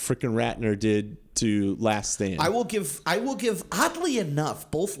what frickin' Ratner did to Last Stand. I will give, oddly enough,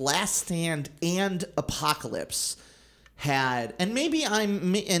 both Last Stand and Apocalypse had, and maybe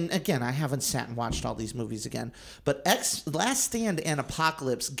and again, I haven't sat and watched all these movies again, but Last Stand and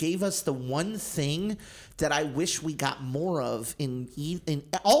Apocalypse gave us the one thing that I wish we got more of in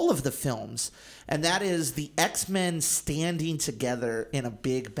all of the films, and that is the X-Men standing together in a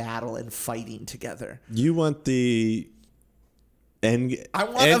big battle and fighting together. You want the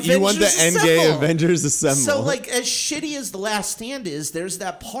Avengers Assemble. Avengers Assemble. So, like, as shitty as The Last Stand is, there's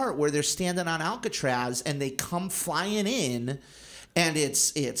that part where they're standing on Alcatraz and they come flying in, and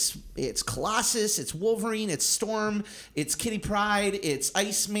it's Colossus, it's Wolverine, it's Storm, it's Kitty Pryde, it's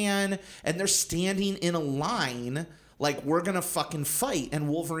Iceman, and they're standing in a line like, we're gonna fucking fight, and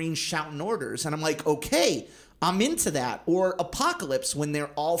Wolverine's shouting orders, and I'm like, okay, I'm into that. Or Apocalypse, when they're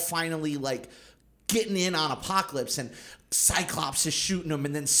all finally like getting in on Apocalypse and Cyclops is shooting them,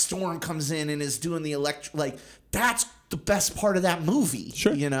 and then Storm comes in and is doing the like, that's the best part of that movie.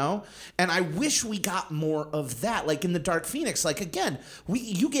 Sure. You know? And I wish we got more of that. Like in the Dark Phoenix, like again,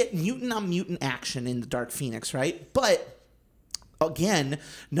 you get mutant on mutant action in the Dark Phoenix, right? But again,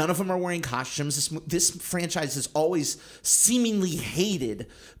 none of them are wearing costumes. This franchise has always seemingly hated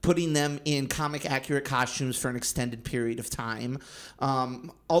putting them in comic-accurate costumes for an extended period of time.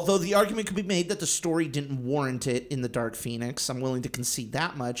 Although the argument could be made that the story didn't warrant it in the Dark Phoenix. I'm willing to concede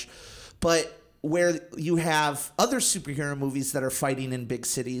that much. But where you have other superhero movies that are fighting in big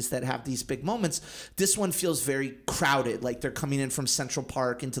cities that have these big moments, this one feels very crowded. Like they're coming in from Central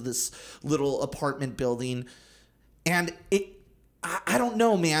Park into this little apartment building. And I don't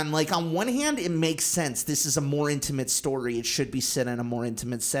know, man. Like, on one hand, it makes sense. This is a more intimate story. It should be set in a more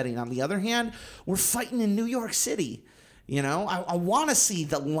intimate setting. On the other hand, we're fighting in New York City. You know, I want to see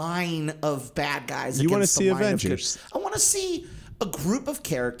the line of bad guys. You want to see Avengers. I want to see a group of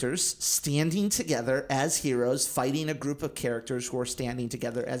characters standing together as heroes, fighting a group of characters who are standing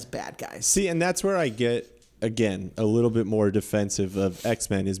together as bad guys. See, and that's where I get, again, a little bit more defensive of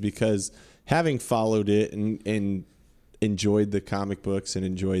X-Men, is because having followed it and enjoyed the comic books and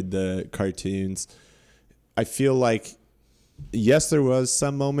enjoyed the cartoons, I feel like, yes, there was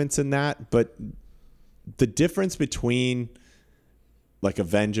some moments in that, but the difference between like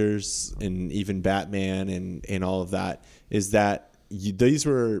Avengers and even Batman and all of that is that those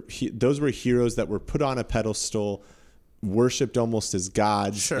were heroes that were put on a pedestal, worshipped almost as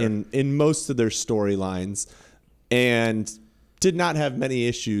gods. Sure. in most of their storylines, and did not have many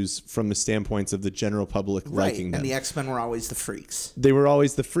issues from the standpoints of the general public liking them. And the X-Men were always the freaks. They were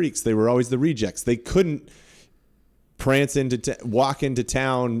always the freaks. They were always the rejects. They couldn't walk into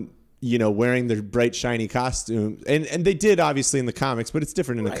town, you know, wearing their bright, shiny costume. And they did, obviously, in the comics, but it's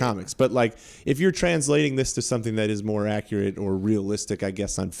different in the comics. But, like, if you're translating this to something that is more accurate or realistic, I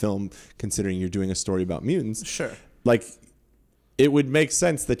guess, on film, considering you're doing a story about mutants. Sure. Like, it would make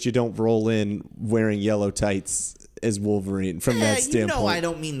sense that you don't roll in wearing yellow tights as Wolverine from that standpoint. You know, I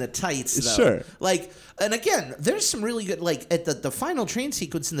don't mean the tights, though. Sure. Like, and again, there's some really good, like, at the final train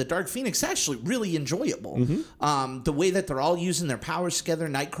sequence in the Dark Phoenix, actually really enjoyable. Mm-hmm. The way that they're all using their powers together,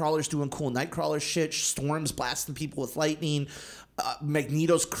 Nightcrawler's doing cool Nightcrawler shit, Storm's blasting people with lightning,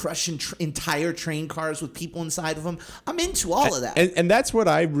 Magneto's crushing entire train cars with people inside of them. I'm into all of that. And that's what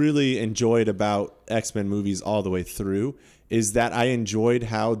I really enjoyed about X-Men movies all the way through, is that I enjoyed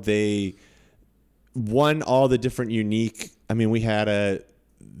how they all the different unique. I mean, we had a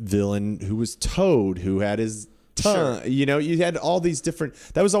villain who was Toad, who had his tongue. Sure. You know, you had all these different.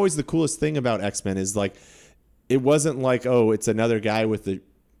 That was always the coolest thing about X-Men, is like, it wasn't like, oh, it's another guy with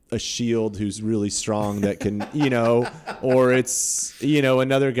a shield who's really strong that can, you know, or it's, you know,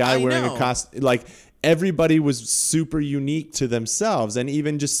 another guy wearing a costume. Like, everybody was super unique to themselves, and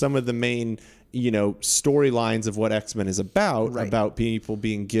even just some of the main, you know, storylines of what X-Men is about people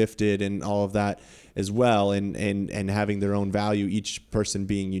being gifted and all of that as well, and having their own value, each person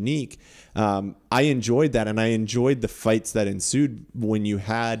being unique. I enjoyed that, and I enjoyed the fights that ensued when you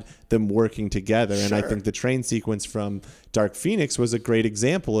had them working together. Sure. And I think the train sequence from Dark Phoenix was a great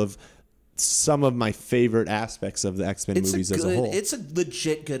example of some of my favorite aspects of the X-Men movies as a whole. It's a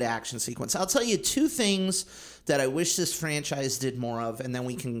legit good action sequence. I'll tell you two things that I wish this franchise did more of, and then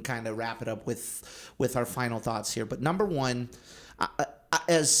we can kind of wrap it up with our final thoughts here. But number one,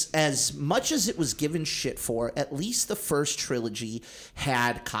 as much as it was given shit for, at least the first trilogy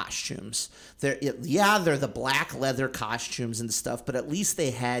had costumes. They're the black leather costumes and stuff, but at least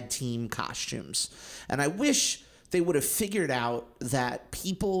they had team costumes. And I wish they would have figured out that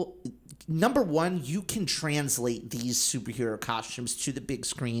people, number one, you can translate these superhero costumes to the big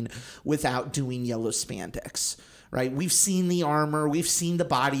screen without doing yellow spandex. right? We've seen the armor, we've seen the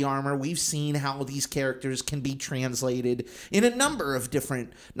body armor, we've seen how these characters can be translated in a number of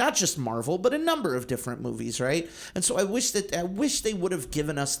different, not just Marvel, but a number of different movies, right? And so I wish they would have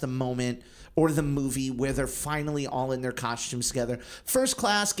given us the moment or the movie where they're finally all in their costumes together. First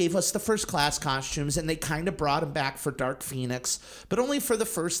Class gave us the First Class costumes, and they kind of brought them back for Dark Phoenix, but only for the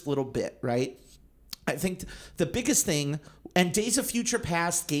first little bit, right? I think the biggest thing, and Days of Future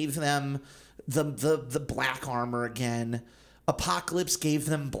Past gave them the black armor again. Apocalypse gave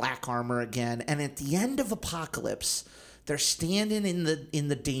them black armor again, and at the end of Apocalypse, they're standing in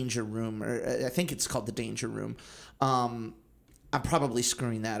the danger room, or I think it's called the danger room. I'm probably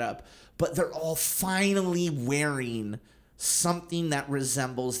screwing that up, but they're all finally wearing something that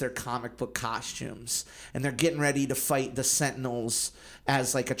resembles their comic book costumes, and they're getting ready to fight the Sentinels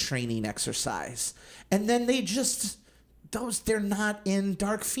as like a training exercise. And then they're not in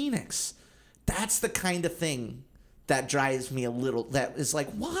Dark Phoenix. That's the kind of thing that drives me a little, that is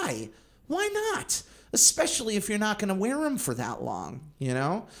like, why not? Especially if you're not going to wear them for that long, you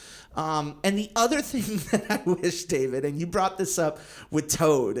know? And the other thing that I wish, David, and you brought this up with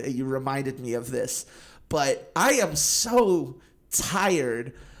Toad, you reminded me of this, but I am so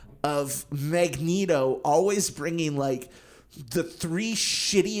tired of Magneto always bringing like the 3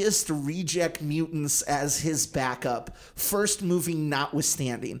 shittiest reject mutants as his backup. First movie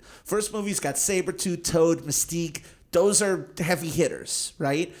notwithstanding. First movie's got Sabretooth, Toad, Mystique. Those are heavy hitters,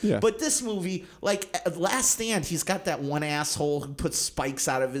 right? Yeah. But this movie, like Last Stand, he's got that one asshole who puts spikes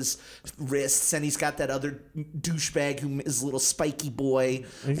out of his wrists, and he's got that other douchebag who is a little spiky boy,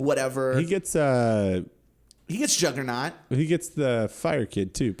 whatever. He gets Juggernaut. He gets the Fire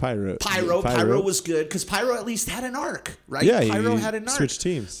Kid too, Pyro. Pyro was good because Pyro at least had an arc, right? Yeah, Pyro had an arc. Switched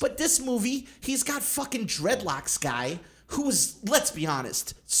teams. But this movie, he's got fucking Dreadlocks guy who was, let's be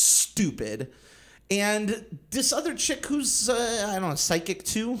honest, stupid. And this other chick who's, I don't know, psychic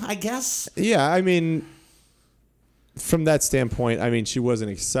too, I guess. Yeah, I mean, from that standpoint, I mean, she wasn't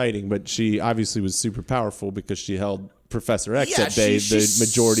exciting, but she obviously was super powerful because she held Professor X at bay the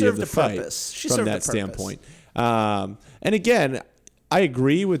majority of the fight from that standpoint. And again, I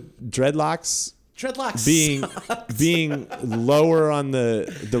agree with Dreadlocks being lower on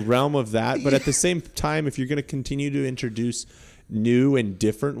the realm of that, but at the same time, if you're going to continue to introduce new and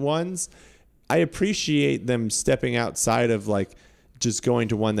different ones, I appreciate them stepping outside of like just going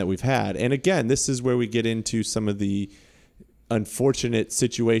to one that we've had. And again, this is where we get into some of the unfortunate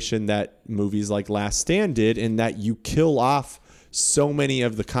situation that movies like Last Stand did, in that you kill off so many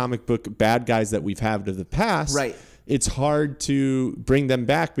of the comic book bad guys that we've had of the past. Right. It's hard to bring them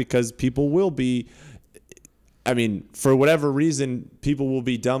back because people will be, I mean, for whatever reason, people will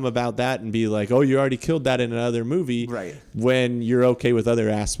be dumb about that and be like, oh, you already killed that in another movie. Right. When you're okay with other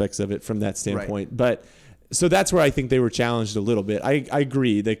aspects of it from that standpoint. Right. But so that's where I think they were challenged a little bit. I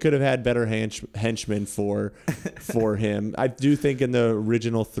agree. They could have had better henchmen for him. I do think in the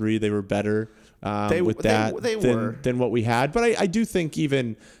original 3, they were better than what we had. But I do think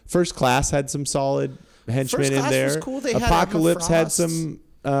even First Class had some solid henchmen in there. Was cool. Apocalypse had some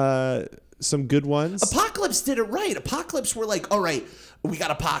good ones. Apocalypse did it right. Apocalypse were like, all right, we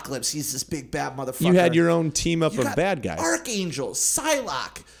got Apocalypse. He's this big bad motherfucker. You had your own team up of bad guys. Archangel,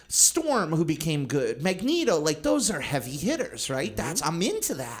 Psylocke, Storm, who became good, Magneto. Like, those are heavy hitters, right? Mm-hmm. I'm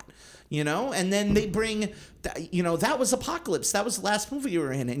into that, you know? And then they bring, that was Apocalypse. That was the last movie you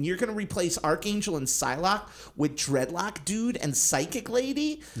were in. And you're going to replace Archangel and Psylocke with Dreadlock Dude and Psychic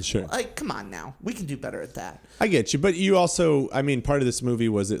Lady? Sure. Like, come on now. We can do better at that. I get you. But you also, I mean, part of this movie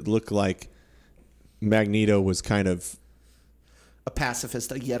was it looked like Magneto was kind of a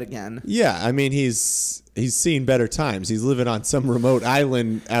pacifist yet again. Yeah, I mean, he's seen better times. He's living on some remote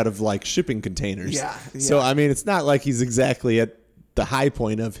island out of like shipping containers. Yeah. So I mean, it's not like he's exactly at the high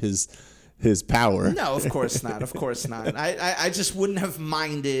point of his power. No, of course not. Of course not. I just wouldn't have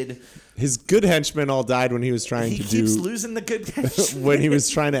minded. His good henchmen all died when he was trying to do. He keeps losing the good henchmen. When he was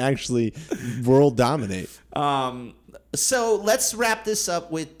trying to actually world dominate. So let's wrap this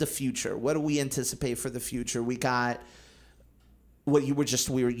up with the future. What do we anticipate for the future? We got what you were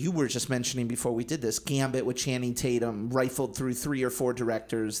just mentioning before we did this. Gambit with Channing Tatum rifled through 3 or 4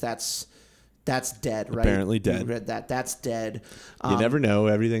 directors. That's dead, right? Apparently dead. You read that. That's dead. You never know.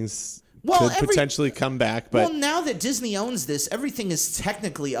 Everything's could potentially come back. But now that Disney owns this, everything is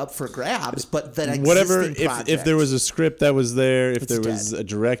technically up for grabs. But that whatever, if there was a script that was there, if there was a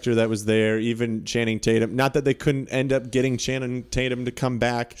director that was there, even Channing Tatum. Not that they couldn't end up getting Channing Tatum to come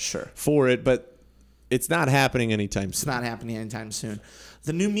back for it, but it's not happening anytime soon. It's not happening anytime soon.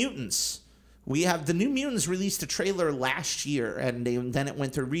 The New Mutants. We have the New Mutants released a trailer last year, and then it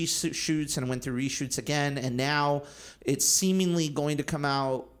went through reshoots and went through reshoots again, and now it's seemingly going to come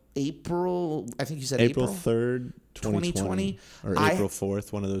out April. I think you said April 3rd, 2020, or April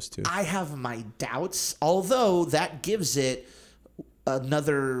 4th, one of those two. I have my doubts, although that gives it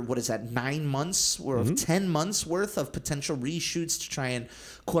another, 9 months or 10 months worth of potential reshoots to try and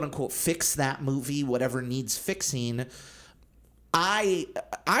quote unquote fix that movie, whatever needs fixing. I'm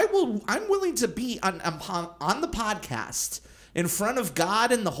willing to be on the podcast in front of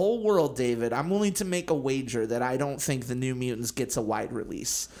God and the whole world, David. I'm willing to make a wager that I don't think the New Mutants gets a wide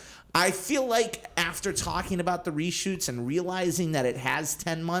release. I feel like after talking about the reshoots and realizing that it has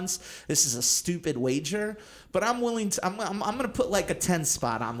 10 months, this is a stupid wager. But I'm willing to. I'm going to put like a 10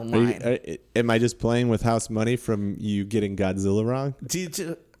 spot on the line. Am I just playing with house money from you getting Godzilla wrong?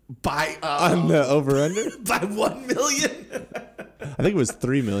 By on the over under by 1 million. I think it was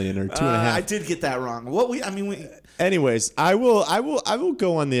 3 million or 2.5. I did get that wrong. Anyways, I will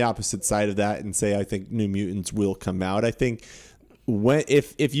go on the opposite side of that and say I think New Mutants will come out. I think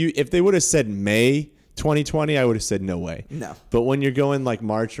if they would have said May 2020, I would have said no way. No. But when you're going like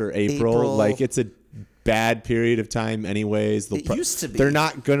March or April. Like it's a bad period of time anyways. It used to be. They're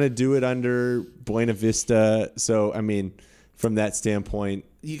not going to do it under Buena Vista. So, I mean, from that standpoint,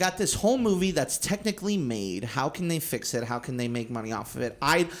 you got this whole movie that's technically made. How can they fix it? How can they make money off of it?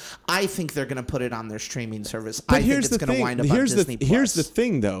 I think they're going to put it on their streaming service. But I think it's going to wind up on Disney Plus. Here's the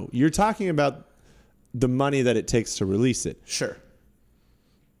thing, though. You're talking about the money that it takes to release it. Sure.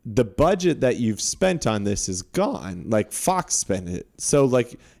 The budget that you've spent on this is gone. Like Fox spent it. So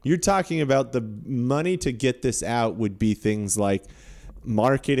like you're talking about the money to get this out would be things like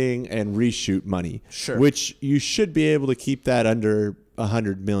marketing and reshoot money. Sure. Which you should be able to keep that under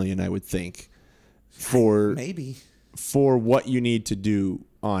 $100 million, I would think, for what you need to do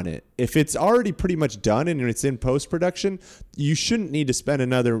on it. If it's already pretty much done and it's in post-production, you shouldn't need to spend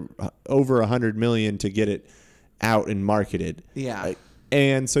another over $100 million to get it out and marketed. Yeah.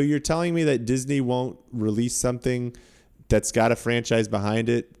 And so you're telling me that Disney won't release something that's got a franchise behind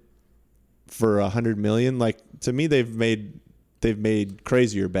it for $100 million? Like, to me, they've made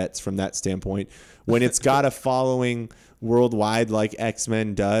crazier bets from that standpoint. When it's got a following worldwide like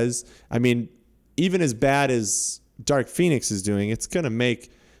X-Men does, I mean, even as bad as Dark Phoenix is doing, it's going to make,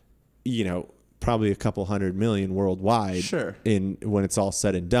 probably a couple $100 million worldwide. Sure. When it's all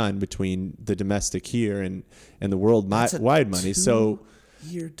said and done between the domestic here and the worldwide money. So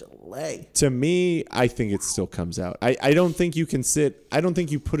year delay. To me, I think it still comes out. I don't think you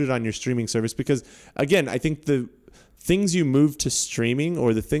put it on your streaming service because, again, I think the things you move to streaming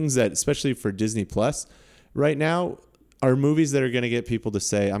or the things that, especially for Disney Plus right now, are movies that are going to get people to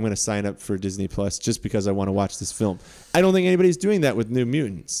say, I'm going to sign up for Disney Plus just because I want to watch this film. I don't think anybody's doing that with New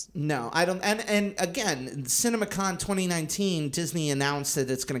Mutants. No, I don't. And again, CinemaCon 2019, Disney announced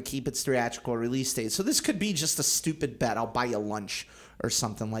that it's going to keep its theatrical release date. So this could be just a stupid bet. I'll buy you lunch or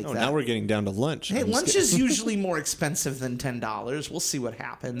something like that. Now we're getting down to lunch. Hey, lunch is usually more expensive than $10. We'll see what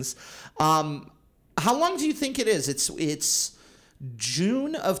happens. How long do you think it is? It's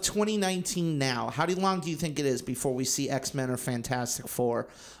June of 2019 now. How long do you think it is before we see X-Men or Fantastic Four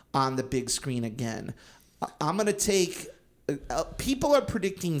on the big screen again? I'm going to take... people are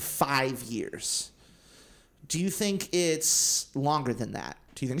predicting 5 years. Do you think it's longer than that?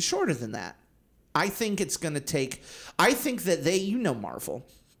 Do you think it's shorter than that? I think it's going to take... I think that Marvel...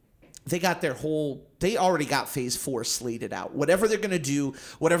 They already got phase 4 slated out. Whatever they're going to do,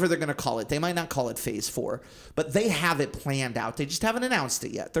 whatever they're going to call it. They might not call it phase 4, but they have it planned out. They just haven't announced it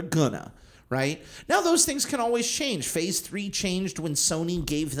yet. They're gonna, right? Now, those things can always change. Phase 3 changed when Sony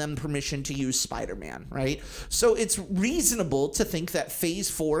gave them permission to use Spider-Man, right? So it's reasonable to think that phase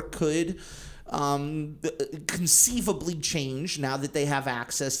 4 could conceivably change now that they have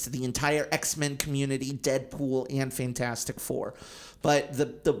access to the entire X-Men community, Deadpool, and Fantastic Four. But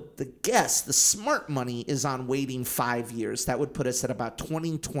the smart money is on waiting 5 years. That would put us at about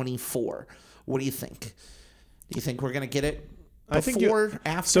 2024. What do you think? Do you think we're going to get it before,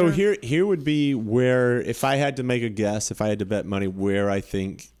 after? So here would be where, if I had to make a guess, if I had to bet money, where I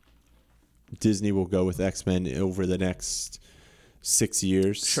think Disney will go with X-Men over the next 6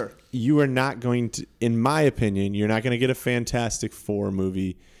 years. Sure. You are not going to, in my opinion, you're not going to get a Fantastic Four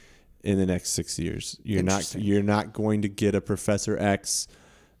movie in the next 6 years. You're not going to get a Professor X,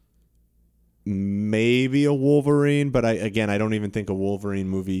 maybe a Wolverine, but I don't even think a Wolverine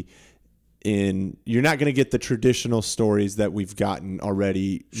movie you're not going to get the traditional stories that we've gotten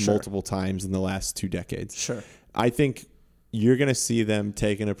already multiple times in the last 2 decades. Sure. I think you're going to see them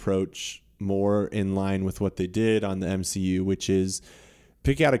take an approach more in line with what they did on the MCU, which is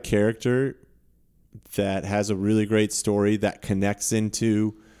pick out a character that has a really great story that connects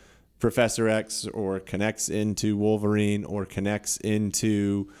into Professor X or connects into Wolverine or connects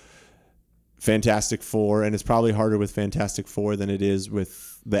into Fantastic Four. And it's probably harder with Fantastic Four than it is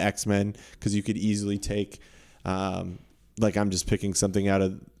with the X-Men, because you could easily take, like, I'm just picking something out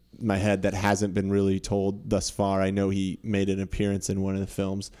of my head that hasn't been really told thus far. I know he made an appearance in one of the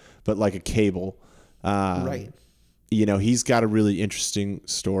films, but like a Cable. Right. You know, he's got a really interesting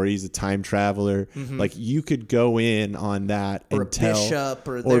story. He's a time traveler. Mm-hmm. Like, you could go in on that or and tell, Bishop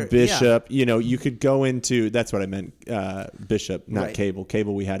or Bishop. Yeah. You know, you could go into, that's what I meant, Bishop, not right. Cable.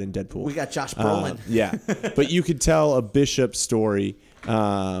 Cable we had in Deadpool. We got Josh Brolin. Yeah, but you could tell a Bishop story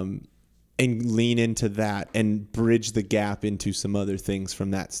and lean into that and bridge the gap into some other things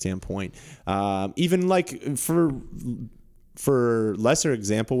from that standpoint. Even like for lesser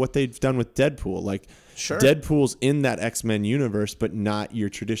example, what they've done with Deadpool, like. Sure. Deadpool's in that X-Men universe, but not your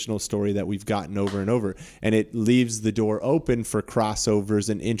traditional story that we've gotten over and over. And it leaves the door open for crossovers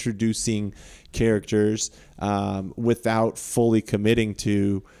and introducing characters without fully committing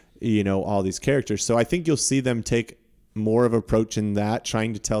to, you know, all these characters. So I think you'll see them take more of an approach in that,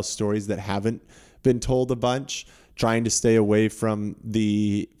 trying to tell stories that haven't been told a bunch, trying to stay away from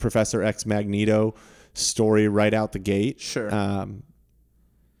the Professor X Magneto story right out the gate. Sure.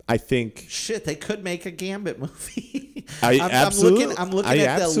 I think they could make a Gambit movie. I'm looking at the list. I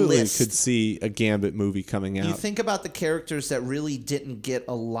absolutely could see a Gambit movie coming out. You think about the characters that really didn't get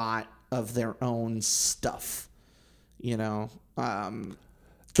a lot of their own stuff, you know. But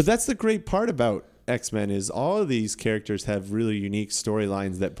that's the great part about X-Men is all of these characters have really unique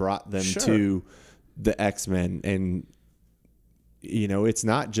storylines that brought them to the X-Men. And you know, it's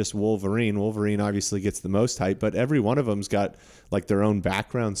not just Wolverine. Wolverine obviously gets the most hype, but every one of them's got like their own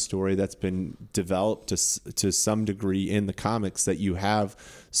background story that's been developed to some degree in the comics that you have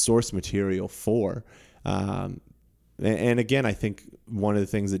source material for. And again, I think one of the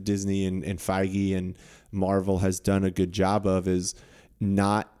things that Disney and Feige and Marvel has done a good job of is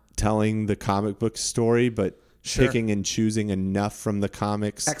not telling the comic book story, but picking and choosing enough from the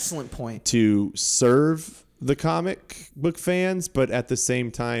comics. Excellent point. To serve the comic book fans, but at the same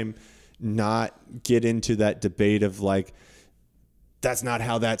time not get into that debate of like, that's not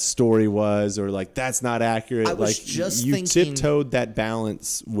how that story was, or like that's not accurate. I was like just you thinking, tiptoed that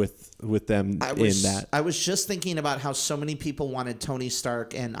balance with them in that. I was just thinking about how so many people wanted Tony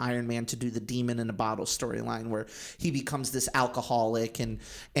Stark and Iron Man to do the demon in a bottle storyline where he becomes this alcoholic and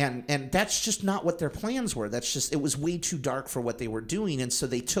that's just not what their plans were. That's just, it was way too dark for what they were doing, and so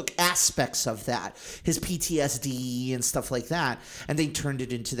they took aspects of that, his PTSD and stuff like that, and they turned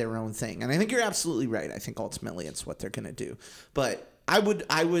it into their own thing. And I think you're absolutely right. I think ultimately it's what they're going to do. But I would.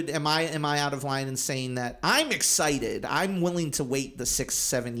 Am I out of line in saying that I'm excited? I'm willing to wait the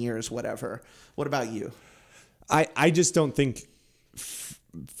 6-7 years, whatever. What about you? I just don't think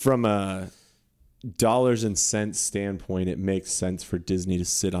from a dollars and cents standpoint, it makes sense for Disney to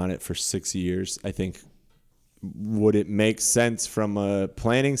sit on it for 6 years. I think, would it make sense from a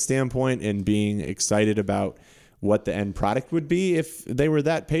planning standpoint and being excited about what the end product would be if they were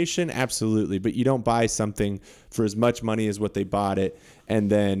that patient? Absolutely. But you don't buy something for as much money as what they bought it, and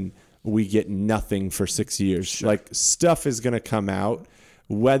then we get nothing for 6 years. Sure. Like, stuff is going to come out,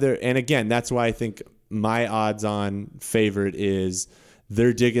 and again, that's why I think my odds on favorite is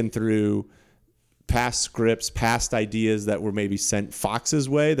they're digging through past scripts, past ideas that were maybe sent Fox's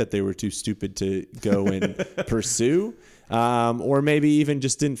way that they were too stupid to go and pursue. Or maybe even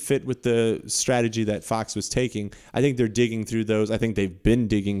just didn't fit with the strategy that Fox was taking. I think they're digging through those. I think they've been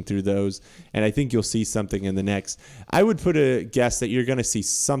digging through those. And I think you'll see something in the next. I would put a guess that you're going to see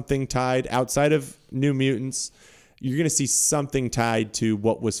something tied outside of New Mutants. You're going to see something tied to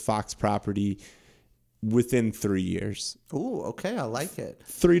what was Fox property within 3 years. Ooh, okay. I like it.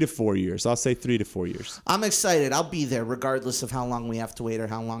 3 to 4 years. I'll say 3 to 4 years. I'm excited. I'll be there regardless of how long we have to wait or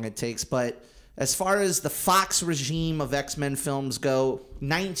how long it takes. But as far as the Fox regime of X-Men films go,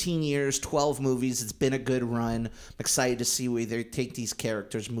 19 years, 12 movies. It's been a good run. I'm excited to see where they take these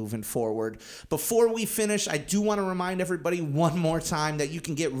characters moving forward. Before we finish, I do want to remind everybody one more time that you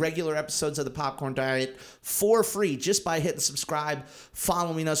can get regular episodes of The Popcorn Diet for free just by hitting subscribe,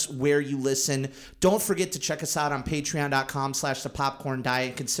 following us where you listen. Don't forget to check us out on patreon.com/The Popcorn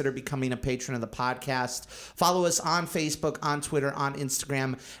Diet. Consider becoming a patron of the podcast. Follow us on Facebook, on Twitter, on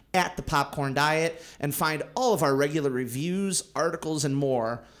Instagram at The Popcorn Diet, and find all of our regular reviews, articles, and more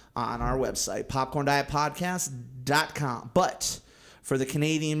on our website, popcorndietpodcast.com. But for the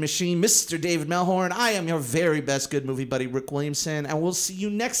Canadian machine, Mr. David Melhorn, I am your very best good movie buddy, Rick Williamson, and we'll see you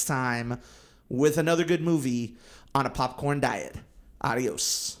next time with another good movie on A Popcorn Diet.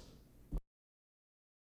 Adios.